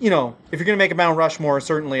Mount Rushmore,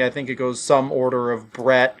 certainly I think it goes some order of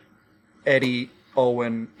Brett, Eddie,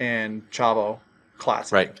 Owen, and Chavo.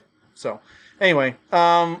 Classic. Right. So, anyway,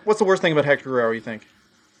 what's the worst thing about Hector Guerrero, you think?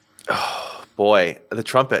 Oh, boy, the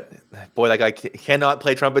trumpet. Boy, that guy cannot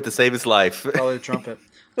play trumpet to save his life. Probably the trumpet.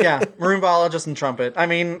 Yeah, maroon biologist and trumpet. I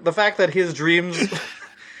mean, the fact that his dreams...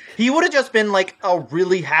 he would have just been like a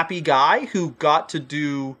really happy guy who got to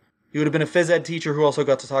do... He would have been a phys ed teacher who also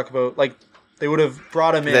got to talk about... like. They would have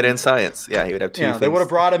brought him in. That in science. Yeah, he would have two things. They would have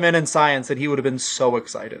brought him in science, and he would have been so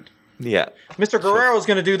excited. Yeah. Mr. Guerrero is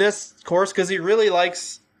going to do this course because he really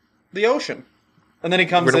likes the ocean. And then he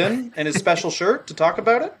comes in his special shirt to talk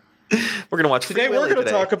about it. We're going to watch Today we're going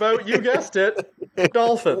to talk about, you guessed it,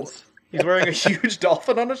 dolphins. He's wearing a huge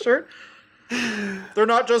dolphin on his shirt. They're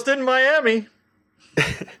not just in Miami.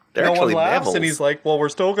 They're no actually one laughs, mammals. And he's like, well, we're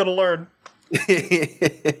still going to learn.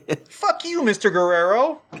 Fuck you, Mr.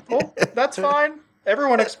 Guerrero. Oh, that's fine.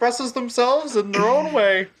 Everyone expresses themselves in their own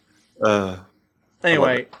way.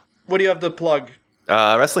 Anyway, what do you have to plug?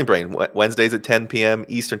 Wrestling Brain, Wednesdays at 10 p.m.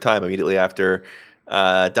 Eastern Time, immediately after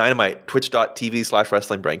Dynamite,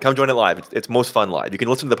 twitch.tv/Wrestling Brain. Come join it live. It's most fun live. You can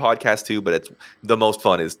listen to the podcast too, but it's the most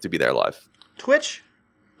fun is to be there live.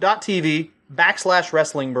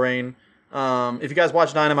 Twitch.tv/Wrestling Brain. If you guys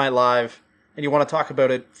watch Dynamite live and you want to talk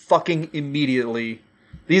about it fucking immediately,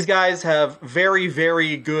 these guys have very,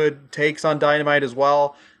 very good takes on Dynamite as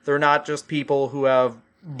well. They're not just people who have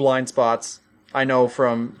blind spots. I know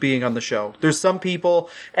from being on the show. There's some people,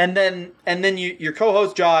 and then your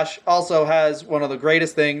co-host Josh also has one of the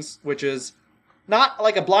greatest things, which is not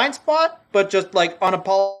like a blind spot, but just like on a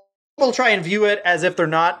people try and view it as if they're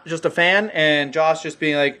not just a fan, and Josh just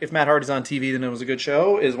being like, if Matt Hardy's on TV, then it was a good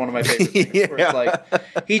show, is one of my favorite things. Yeah. Where it's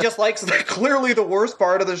like, he just likes like, clearly the worst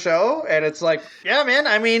part of the show, and it's like, yeah, man,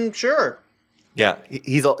 I mean, sure. Yeah,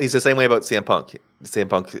 he's the same way about CM Punk. CM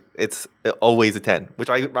Punk, it's always a 10, which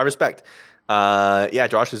I respect. Yeah,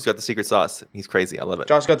 Josh has got the secret sauce. He's crazy. I love it.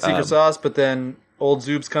 Josh got the secret sauce, but then old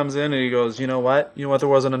Zoobs comes in and he goes, you know what? You know what there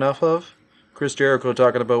wasn't enough of? Chris Jericho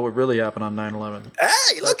talking about what really happened on 9/11.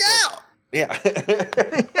 Hey, look out! Yeah.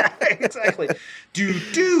 Yeah, exactly. Do.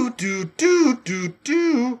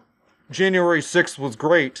 January 6th was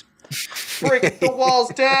great. Break the walls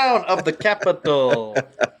down of the Capitol.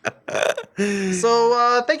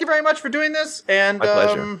 So, thank you very much for doing this. And, My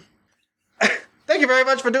pleasure. Thank you very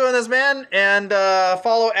much for doing this, man. And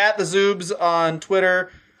follow at the Zoobs on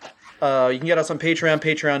Twitter. You can get us on Patreon,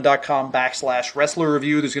 patreon.com/wrestler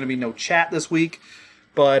review. There's going to be no chat this week,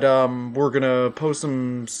 but we're going to post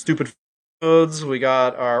some stupid episodes. We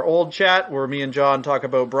got our old chat where me and John talk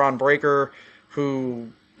about Braun Breaker,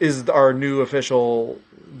 who is our new official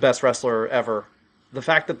best wrestler ever. The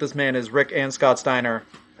fact that this man is Rick and Scott Steiner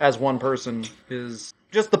as one person is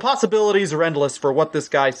just, the possibilities are endless for what this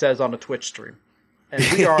guy says on a Twitch stream. And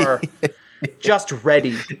we are just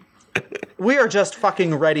ready. We are just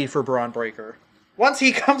fucking ready for Braun Breaker. Once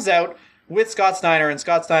he comes out with Scott Steiner, and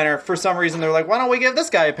Scott Steiner, for some reason, they're like, why don't we give this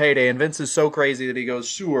guy a payday? And Vince is so crazy that he goes,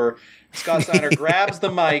 sure. Scott Steiner grabs the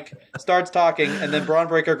mic, starts talking, and then Braun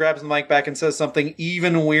Breaker grabs the mic back and says something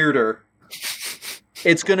even weirder.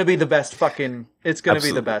 It's going to be the best fucking... It's going to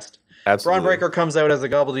be the best. Absolutely. Braun Breaker comes out as a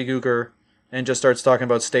gobbledygooker and just starts talking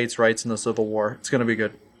about states' rights in the Civil War. It's going to be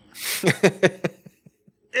good.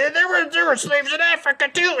 There were slaves in Africa,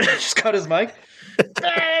 too. Just cut his mic.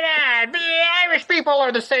 Irish people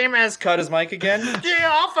are the same as... Cut his mic again. Yeah,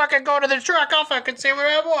 I'll fucking go to the truck. I'll fucking say what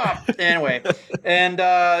I want. Anyway. And,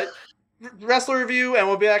 wrestler review, and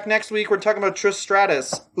we'll be back next week. We're talking about Trish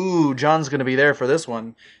Stratus. Ooh, John's going to be there for this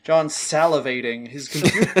one. John's salivating. His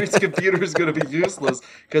computer is going to be useless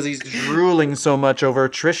because he's drooling so much over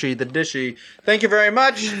Trishy the Dishy. Thank you very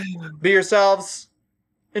much. Be yourselves.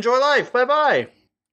 Enjoy life. Bye-bye.